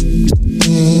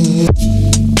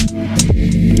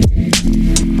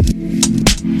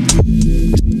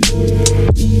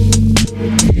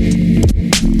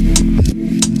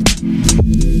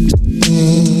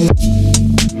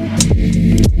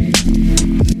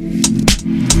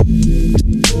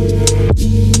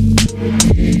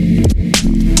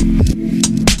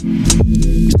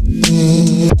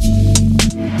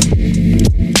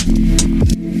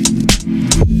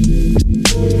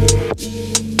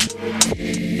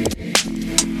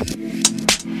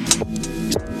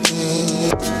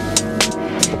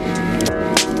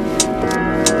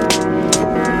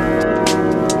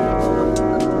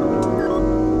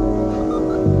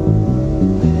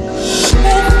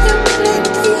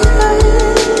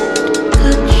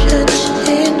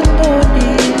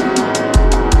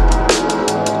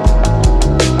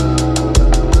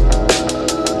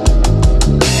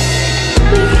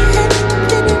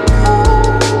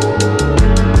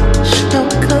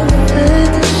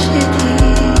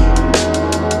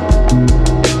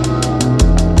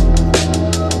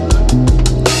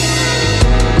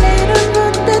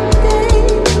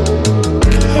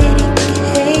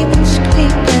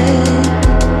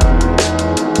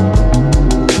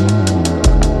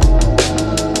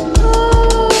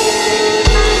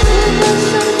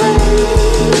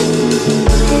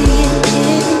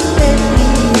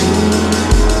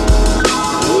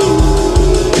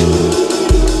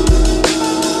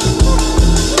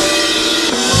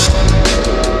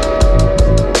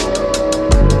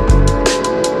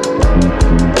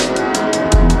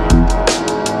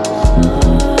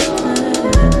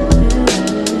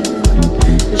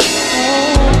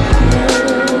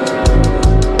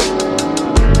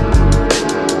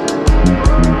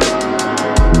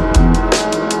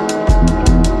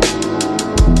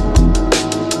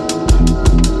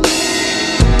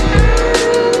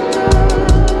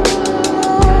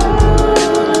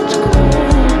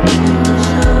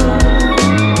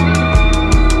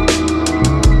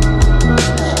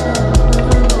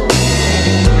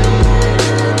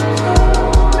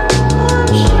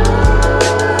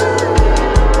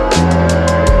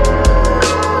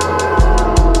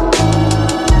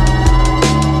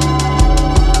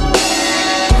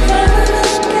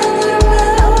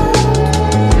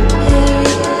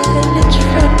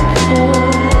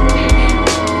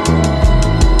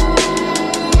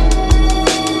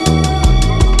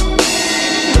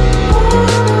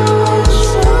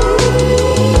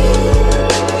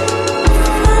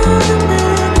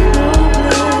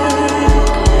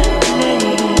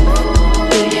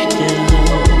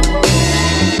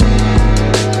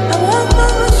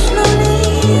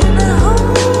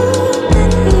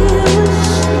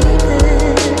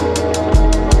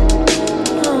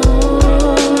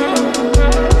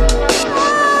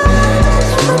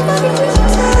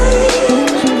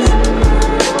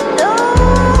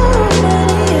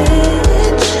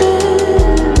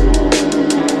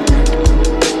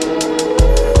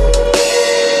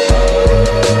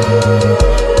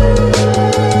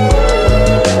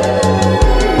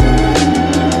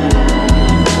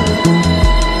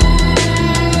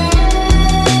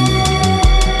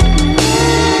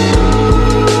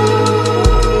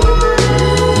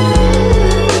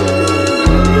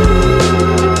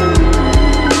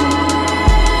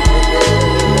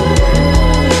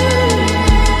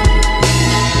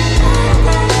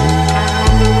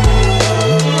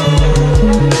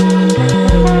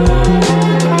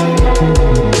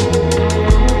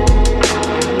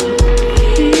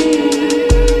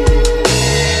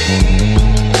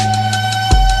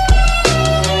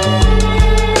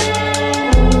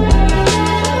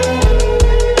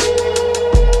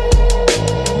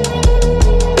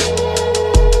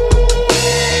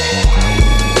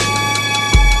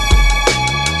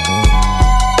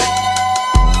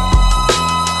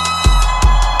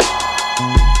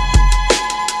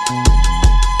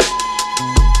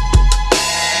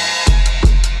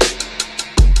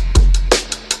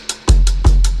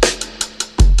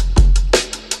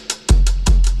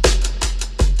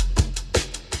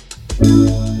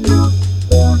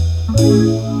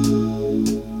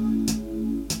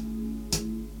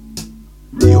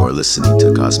 listening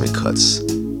to Cosmic Cuts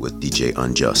with DJ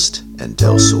Unjust and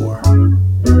Del Sur.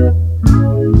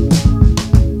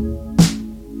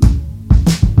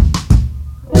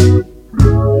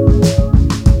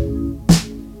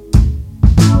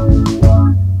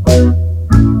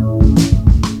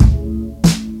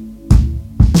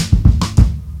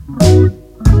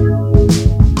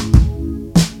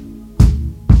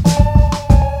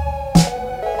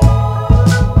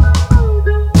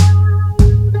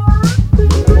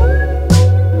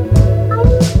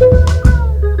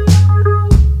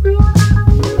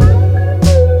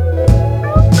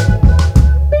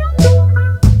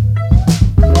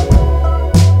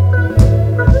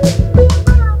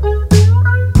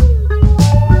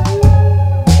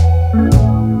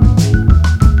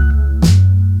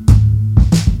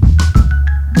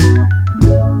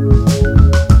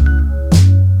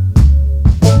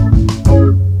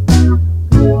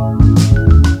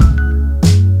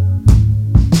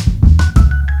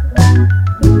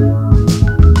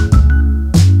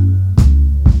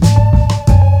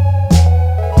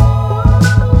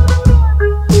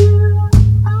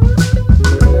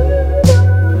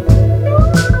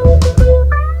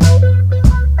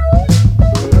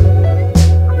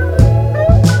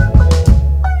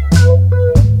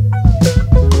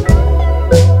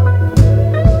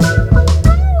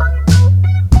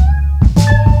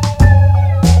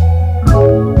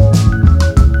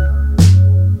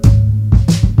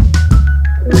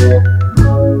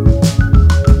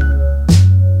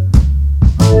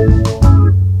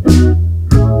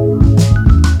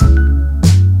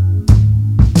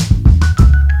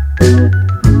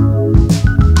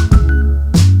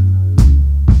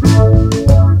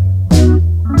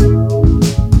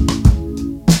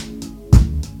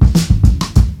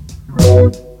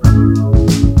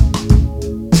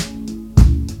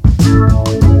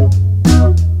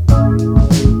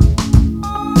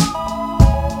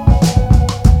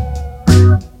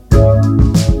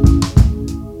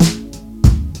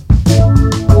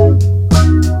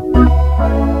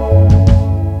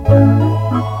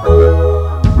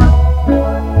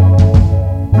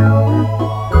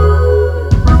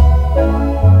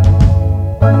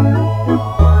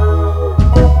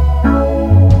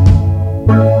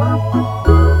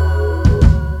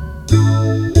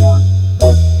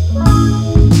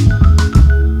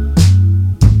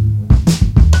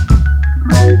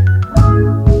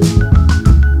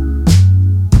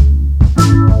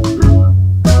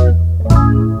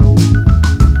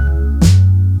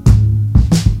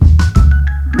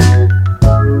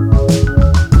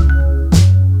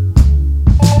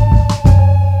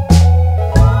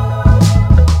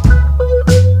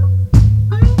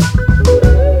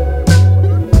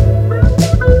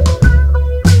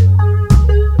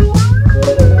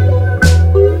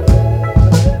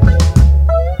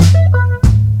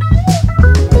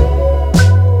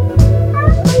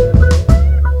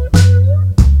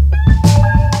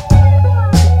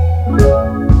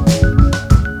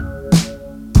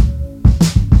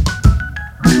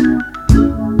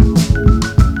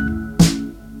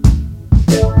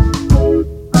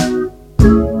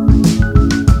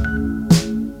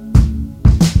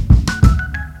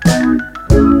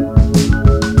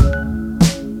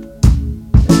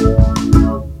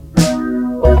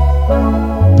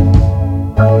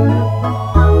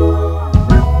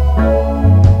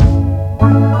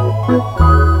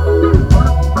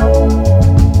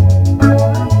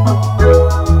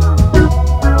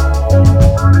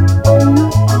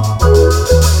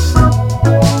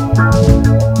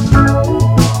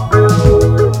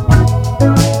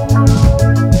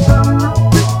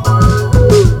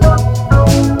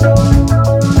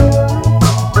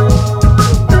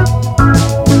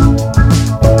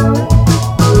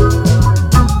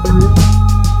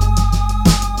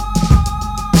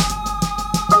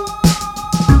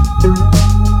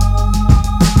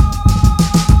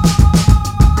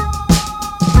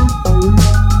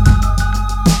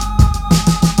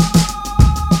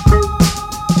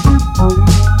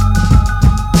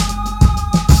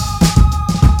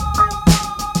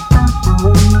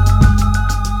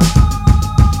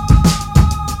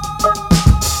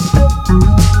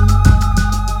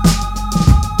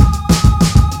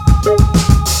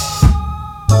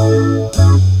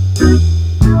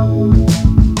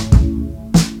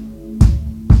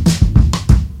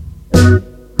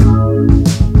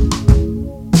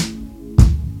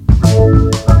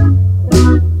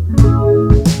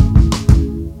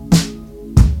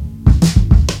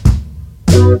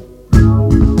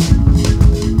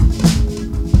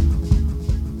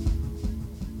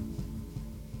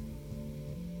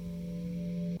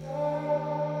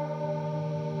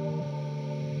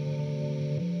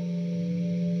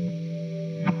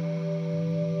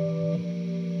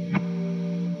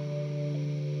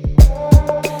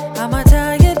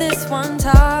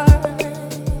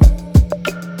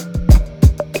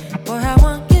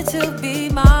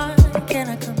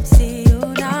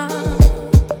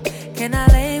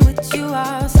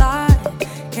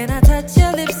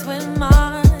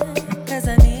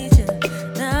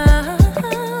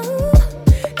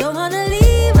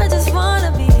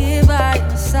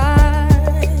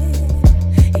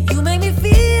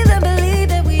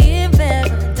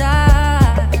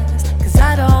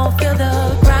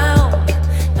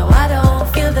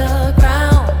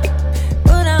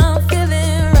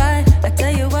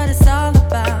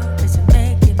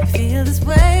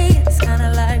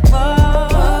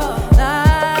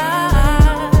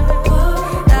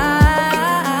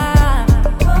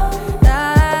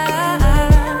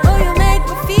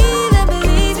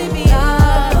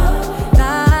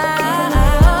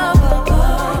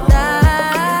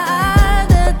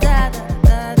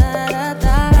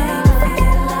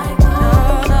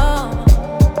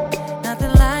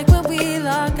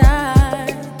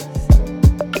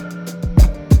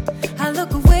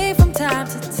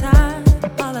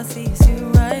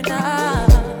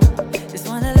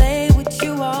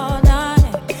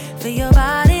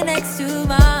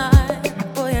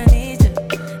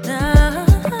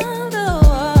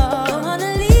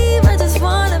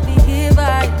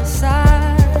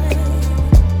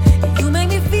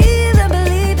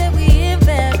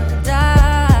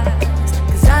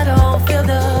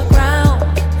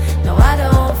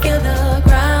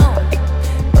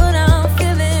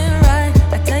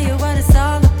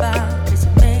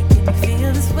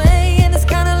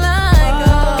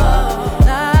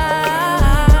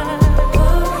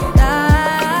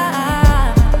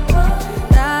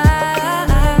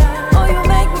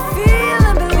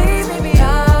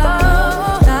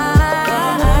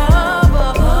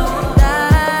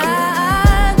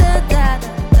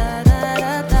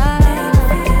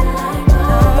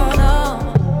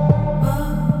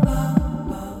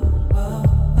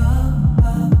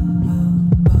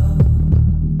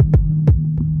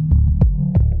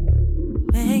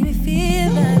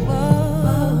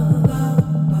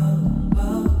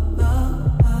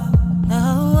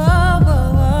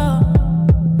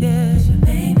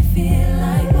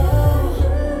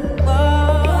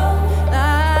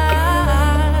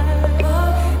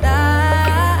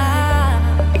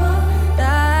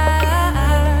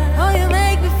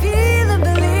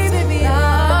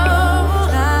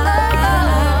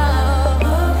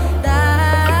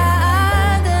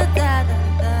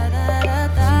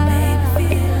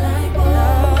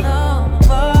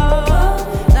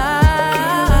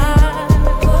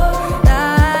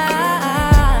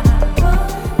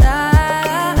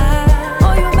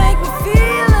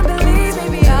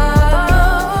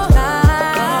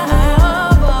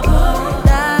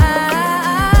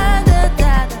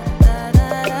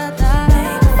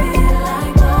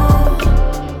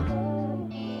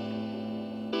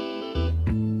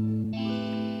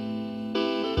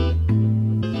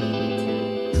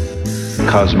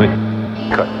 Cosmic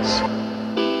Cuts.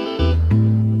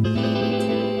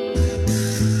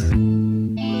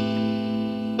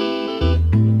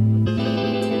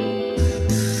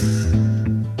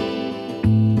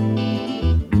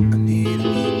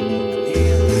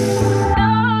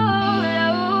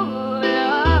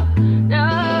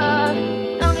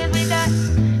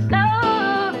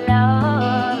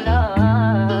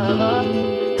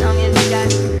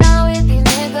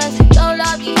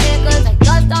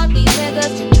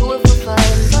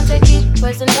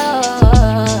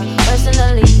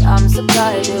 Personally, I'm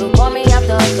surprised you call me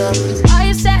after the. Are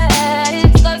you sad?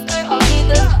 Skirt on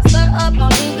niggas, skirt up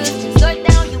on niggas, skirt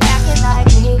down. You acting like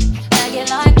me, acting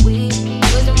like we.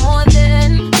 Was it more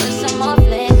than just some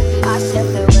fling? I said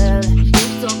farewell, you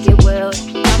took it well. I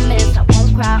miss, I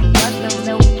won't cry, what's the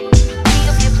milk? We a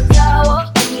paper towel,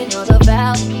 you know the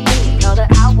vow, you know the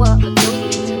hour or two,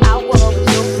 hour or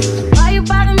two. Why you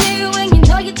bother me when you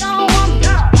know you don't want me?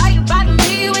 Why you bother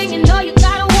me when you know you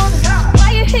gotta want me? Why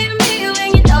you hit me when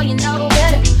you know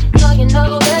better? Know you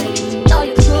know better, know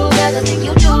you do better than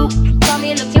you do. Got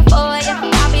me looking for ya,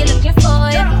 I'll be looking for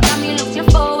ya. Got me looking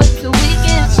forward to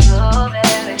weekends. Sure,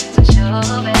 baby,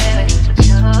 sure, baby,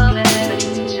 sure, baby,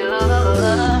 sure.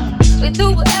 We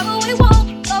do whatever we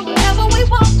want, go wherever we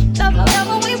want, love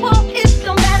whatever we want. It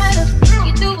don't matter.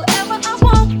 You do whatever I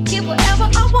want, get whatever I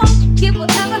want, get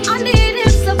whatever I need.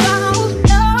 It's about love,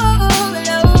 love,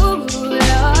 love,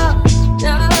 love.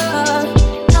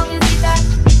 Long as you got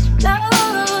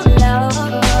love, love,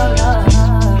 love.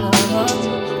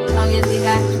 Long as you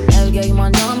got, never gave you my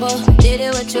number, did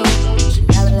it with you. Should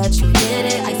never let you get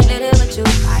it. I split it with you. I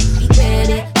regret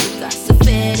it. You got some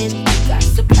fetish, you got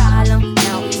some problem.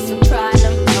 Now it's a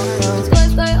problem.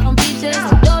 Skirt on beaches,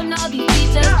 don't know these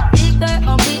features. Big skirt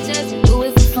on beaches, do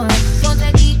it for fun. Don't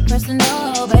take it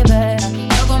personal, baby.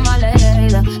 Look on my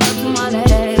legs, look to my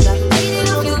legs.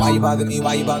 Why you bother me?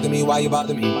 Why you bother me? Why you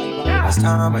bother me? Last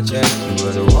time I checked, you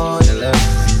were the one that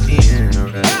left me in a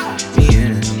wreck. Me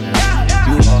in a wreck.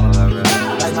 You all I read.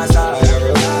 Like my side, I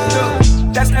read.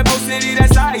 That's that city, that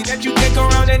side that you take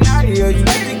around at night. You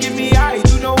like to give me eye,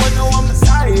 you know what? No, I'm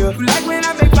Messiah. You like when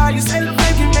I make fire, you say the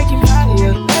flame can make him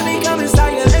higher. Let me come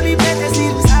inside you, let me plant that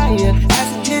seed desire. Ask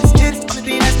some tits, only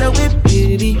thing that's the whip,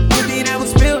 baby. Only thing that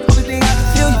was real, only thing I can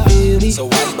feel, you feel me. So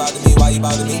why you bother me? Why you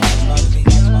bother me?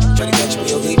 Try to catch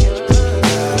me, okay?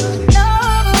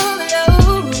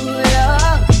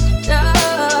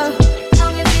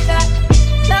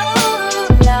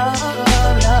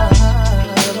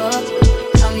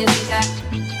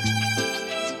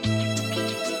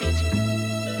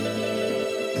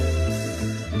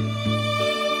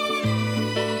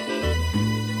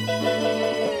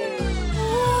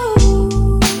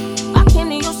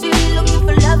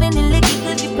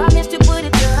 Promise to put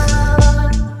it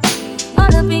down. All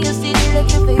up in your city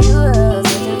looking for you,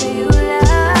 searching for you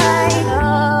like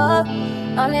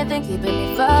only thing keeping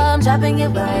me from dropping it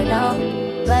right now,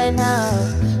 right now.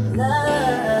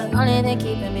 Love, only thing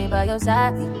keeping me by your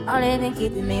side, only thing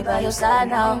keeping me by your side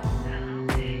now.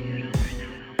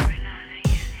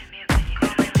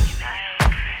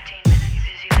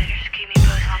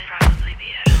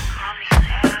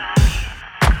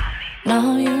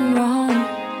 No, you're wrong.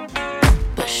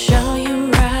 Show you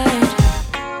right.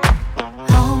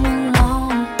 Home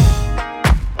alone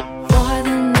for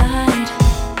the night.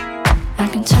 I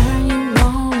can turn you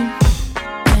on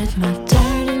with my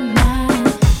dirty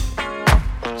mind.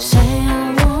 Say I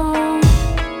won't,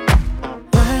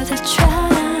 worth a try.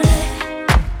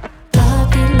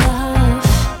 Puppy love,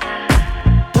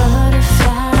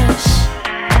 butterflies,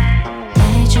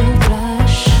 made you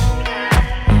blush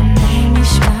or made me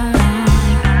smile.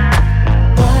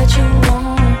 What you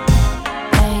want?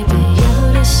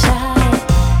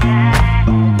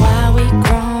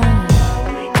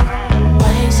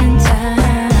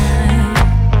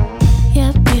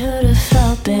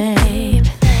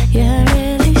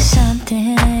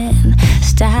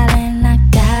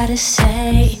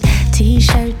 Say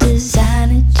t-shirt,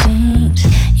 designer jeans,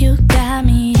 you got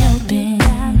me open,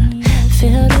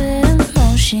 filled with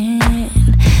emotion,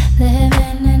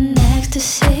 living in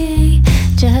ecstasy.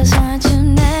 Just want you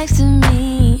next to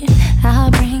me. I'll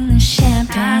bring the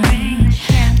champagne.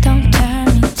 Don't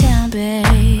turn me down,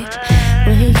 babe.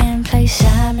 We can play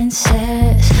Simon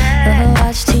Says or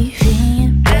watch TV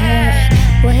in bed.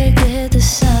 Wake with the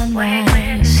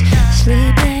sunrise.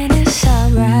 Sleeping is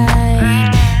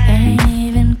alright. Ain't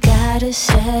even gotta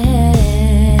sex.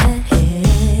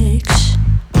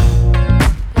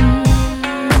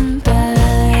 But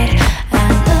I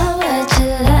know what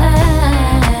you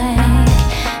like,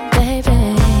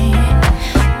 baby.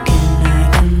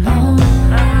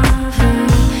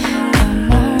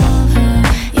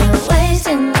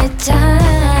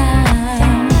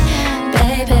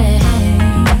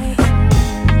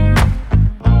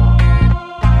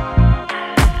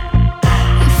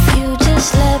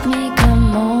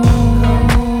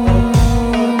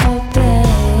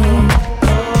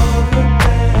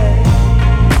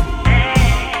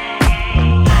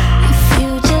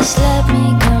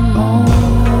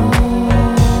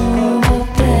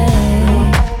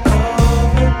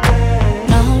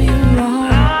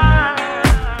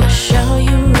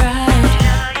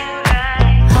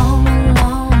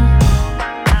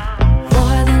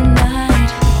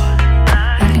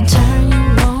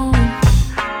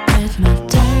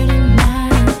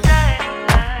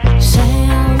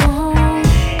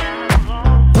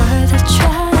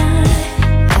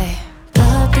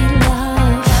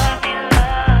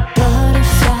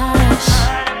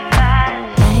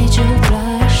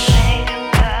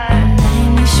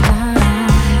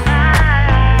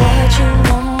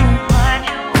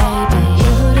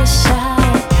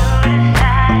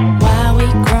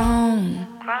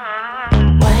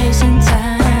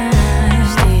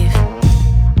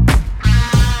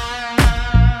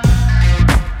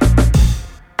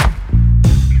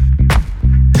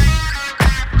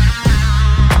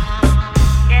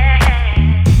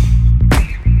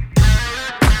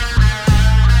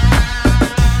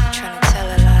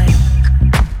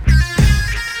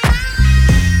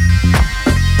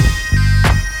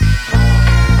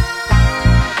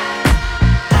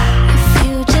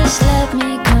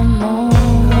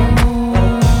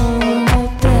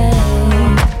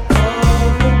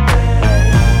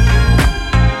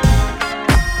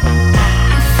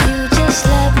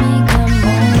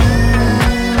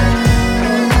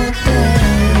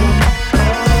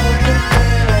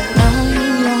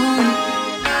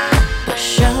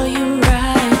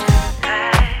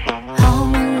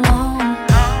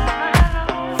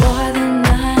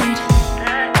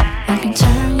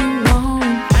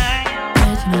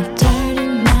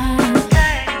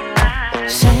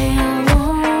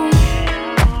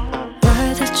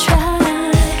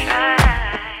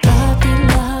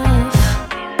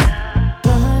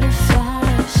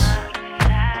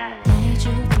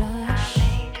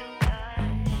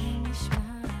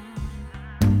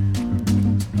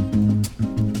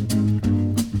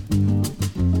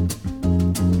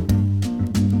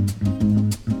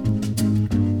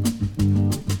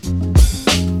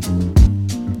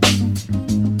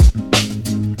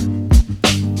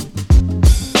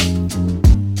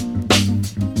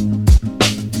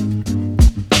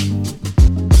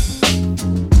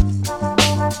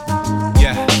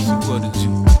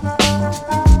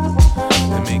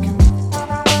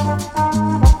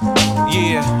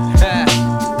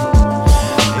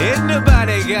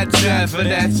 got time for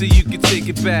that, so you can take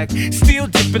it back. Still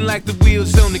dipping like the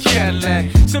wheels on the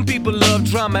Cadillac. Some people love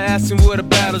drama, asking where the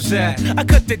battle's at. I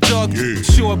cut that dog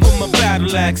short with my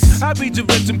battle axe. I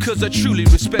redirect them cause I truly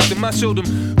respect them. I show them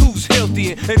who's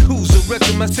healthy and who's a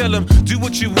rectum. I tell them, do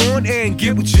what you want and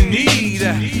get what you need.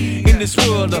 In this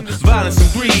world of violence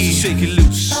and greed, shake it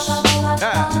loose.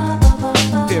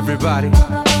 Everybody,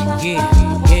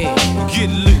 get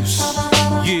loose.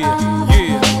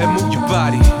 And move your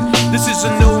body. This is a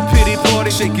no pity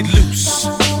party, shake it loose.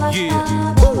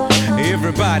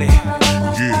 Everybody,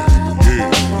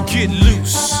 get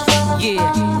loose.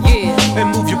 And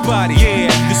move your body.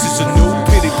 This is a no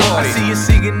pity party. I see you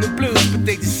singing the blues, but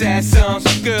they just sad songs.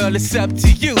 Girl, it's up to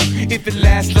you. If it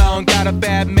lasts long, got a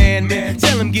bad man, then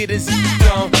tell him get his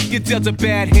on. Get dealt a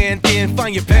bad hand, then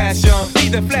find your passion. Be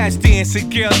the flash dancing,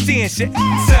 girl, dance your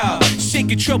ass out. Shake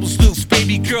your troubles loose,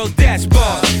 baby girl, that's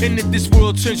boss. And if this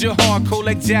world turns you hardcore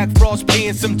like Jack Frost,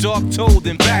 paying some dark toll,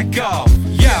 then back off.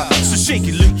 Yeah, so shake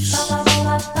it loose.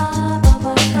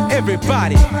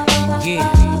 Everybody,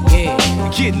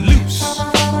 get loose.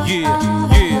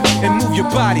 And move your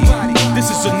body. This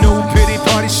is a no pity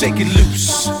party, shake it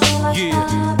loose.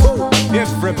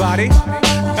 Everybody,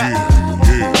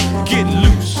 get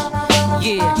loose.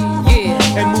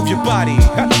 And move your body.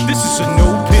 This is a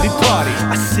no pity party.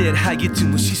 I said, how you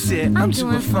doing? She said, I'm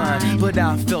doing fine. But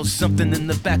I felt something in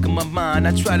the back of my mind.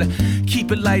 I try to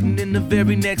keep it light, and in the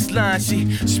very next line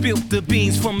she spilled the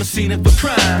beans from a scene of a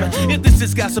crime. If this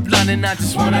is gossip line, and I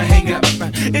just wanna hang up.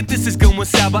 If this is going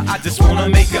sour, I just wanna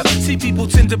make up. See, people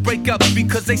tend to break up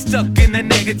because they stuck in a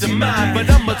negative mind. But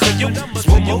I'ma tell you this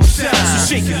one more time.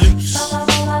 So shake it loose.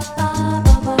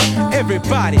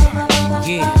 Everybody,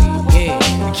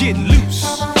 get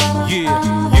loose.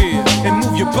 And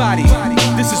move your body.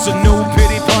 This is a no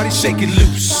pity party, shake it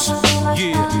loose.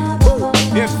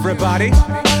 Everybody,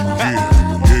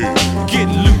 get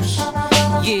loose.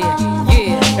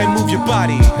 And move your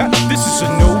body. This is a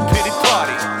no pity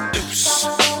party. Loose.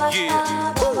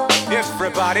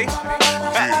 Everybody,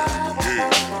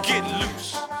 get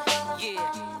loose.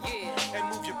 And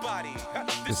move your body.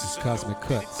 This is Cosmic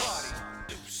Cuts.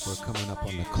 We're coming up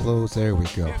on the close. There we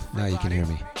go. Now you can hear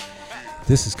me.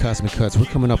 This is Cosmic Cuts. We're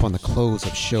coming up on the close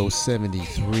of show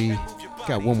 73.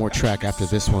 Got one more track after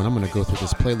this one. I'm going to go through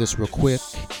this playlist real quick,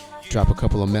 drop a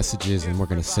couple of messages, and we're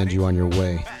going to send you on your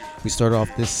way. We start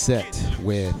off this set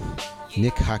with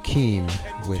Nick Hakim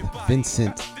with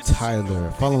Vincent Tyler.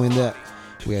 Following that,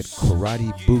 we had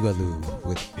Karate Boogaloo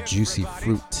with Juicy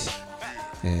Fruit.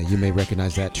 And you may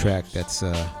recognize that track. That's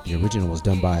the original was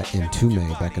done by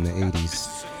Mtume back in the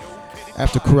 80s.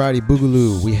 After Karate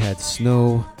Boogaloo, we had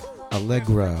Snow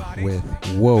Allegra with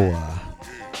Woa.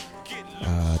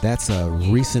 That's a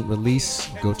recent release.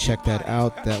 Go check that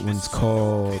out. That one's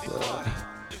called,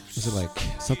 is it like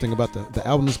something about the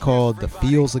album is called The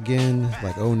Feels Again?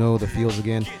 Like, oh no, The Feels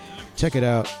Again. Check it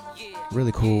out.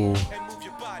 Really cool,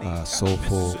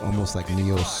 soulful, almost like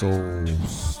neo soul,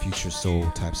 future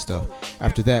soul type stuff.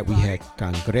 After that, we had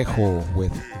Cangrejo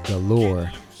with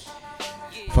Galore.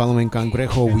 Following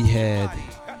Cangrejo, we had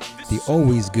the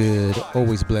always good,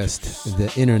 always blessed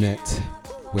The Internet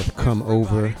with Come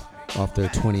Over off their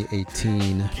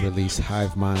 2018 release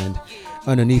Hive Mind.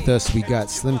 Underneath us, we got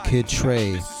Slim Kid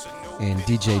Trey and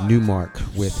DJ Newmark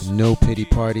with No Pity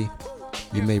Party.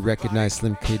 You may recognize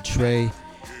Slim Kid Trey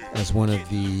as one of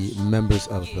the members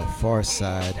of the Far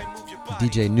Side.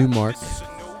 DJ Newmark,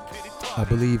 I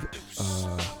believe,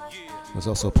 was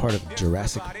also a part of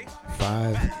Jurassic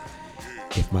 5,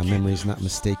 if my memory is not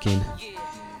mistaken.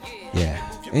 Yeah.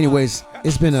 Anyways,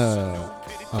 it's been a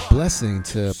blessing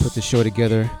to put the show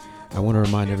together. I want to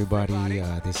remind everybody,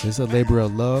 this is a labor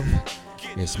of love.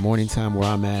 It's morning time where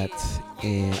I'm at,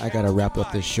 and I got to wrap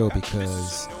up this show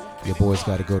because your boy's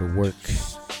got to go to work.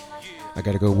 I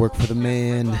got to go work for the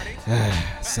man.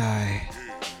 Sigh.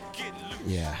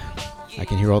 Yeah, I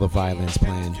can hear all the violins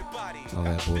playing, all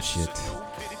that bullshit.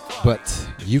 But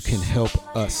you can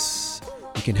help us.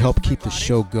 You can help keep the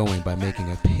show going by making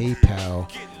a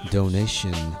PayPal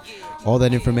donation. All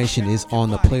that information is on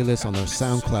the playlist on our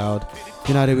SoundCloud. If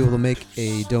you're not able to make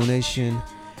a donation,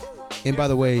 and by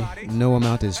the way, no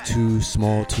amount is too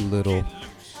small, too little.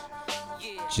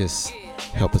 Just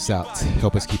help us out.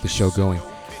 Help us keep the show going.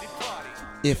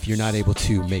 If you're not able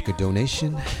to make a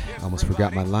donation, I almost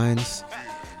forgot my lines.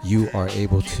 You are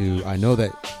able to, I know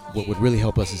that what would really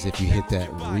help us is if you hit that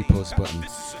repost button.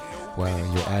 While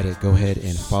you're at it, go ahead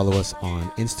and follow us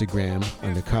on Instagram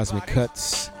under Cosmic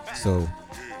Cuts. So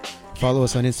follow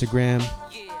us on Instagram,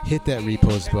 hit that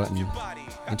repost button,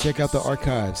 and check out the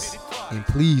archives. And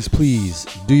please, please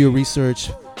do your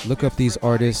research. Look up these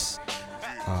artists.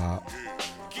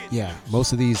 yeah,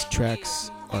 most of these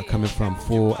tracks are coming from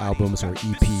full albums or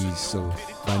EPs, so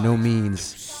by no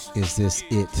means is this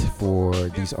it for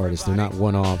these artists. They're not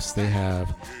one-offs. They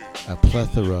have a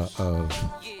plethora of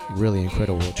really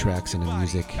incredible tracks in the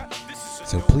music,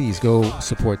 so please go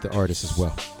support the artists as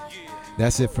well.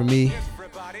 That's it for me.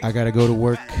 I gotta go to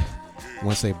work. I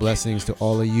want to say blessings to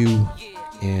all of you,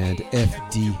 and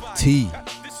FDT.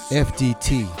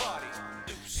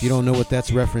 If you don't know what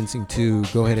that's referencing to,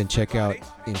 go ahead and check out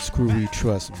In Screw We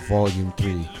Trust Volume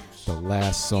 3, the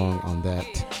last song on that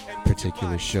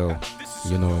particular show.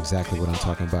 You'll know exactly what I'm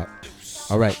talking about.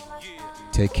 All right,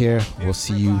 take care. We'll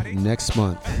see you next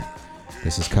month.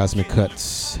 This is Cosmic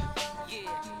Cuts.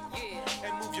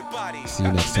 See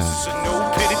you next time.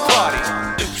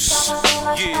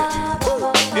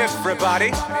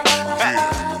 Everybody,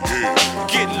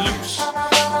 get loose.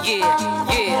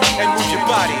 And move your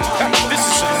body. This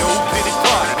is a no pity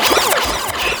party.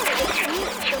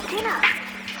 It's your dinner.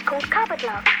 It's called Cupboard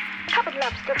Love. Cupboard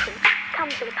Love's different.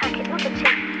 Comes with a packet, not a tin.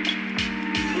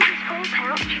 See this whole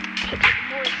pouch? Keeps it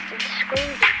moist and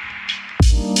squeezy.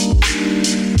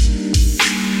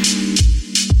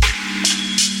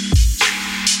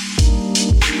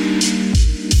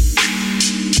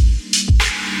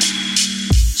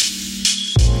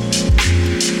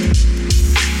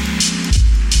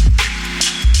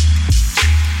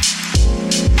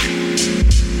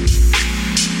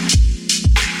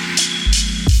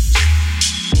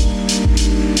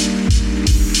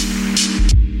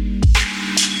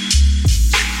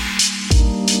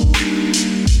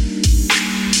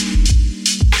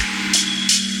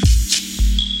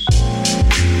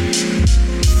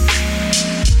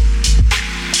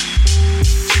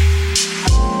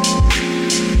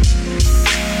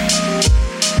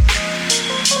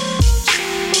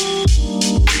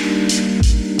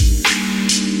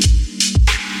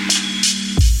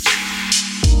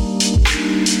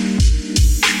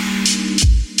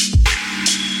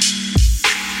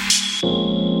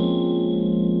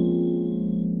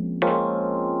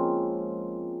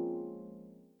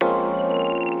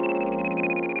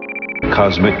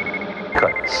 Cosmic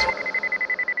Cuts.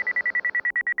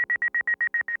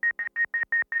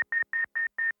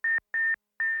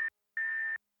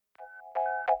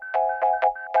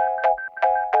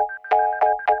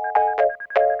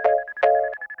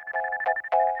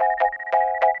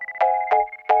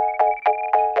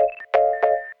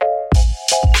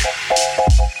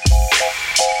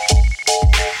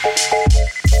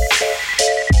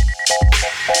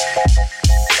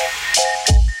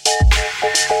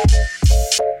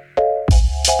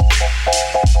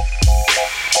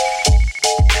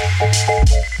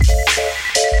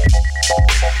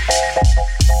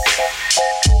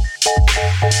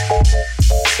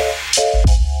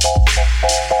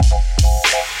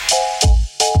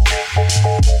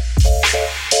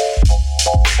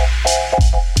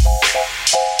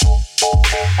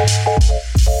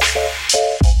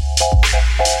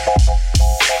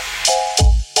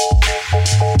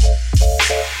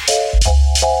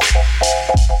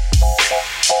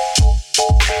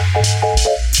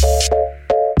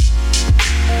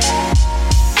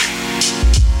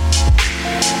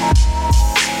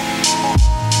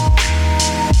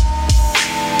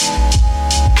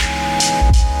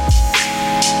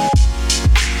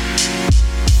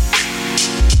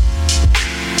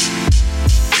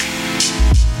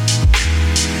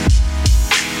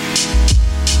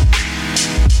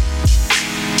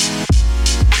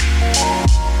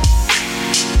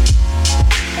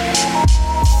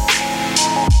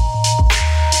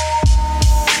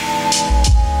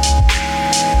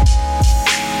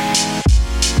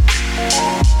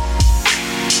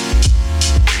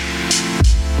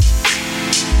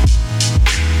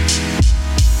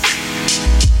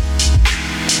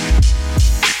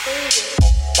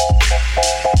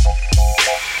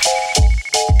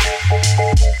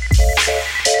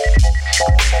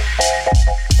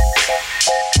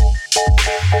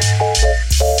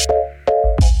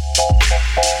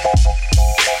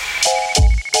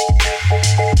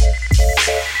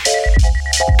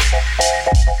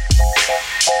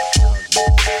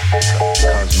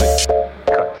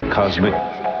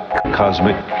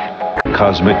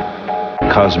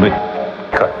 Cosmic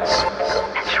Cuts.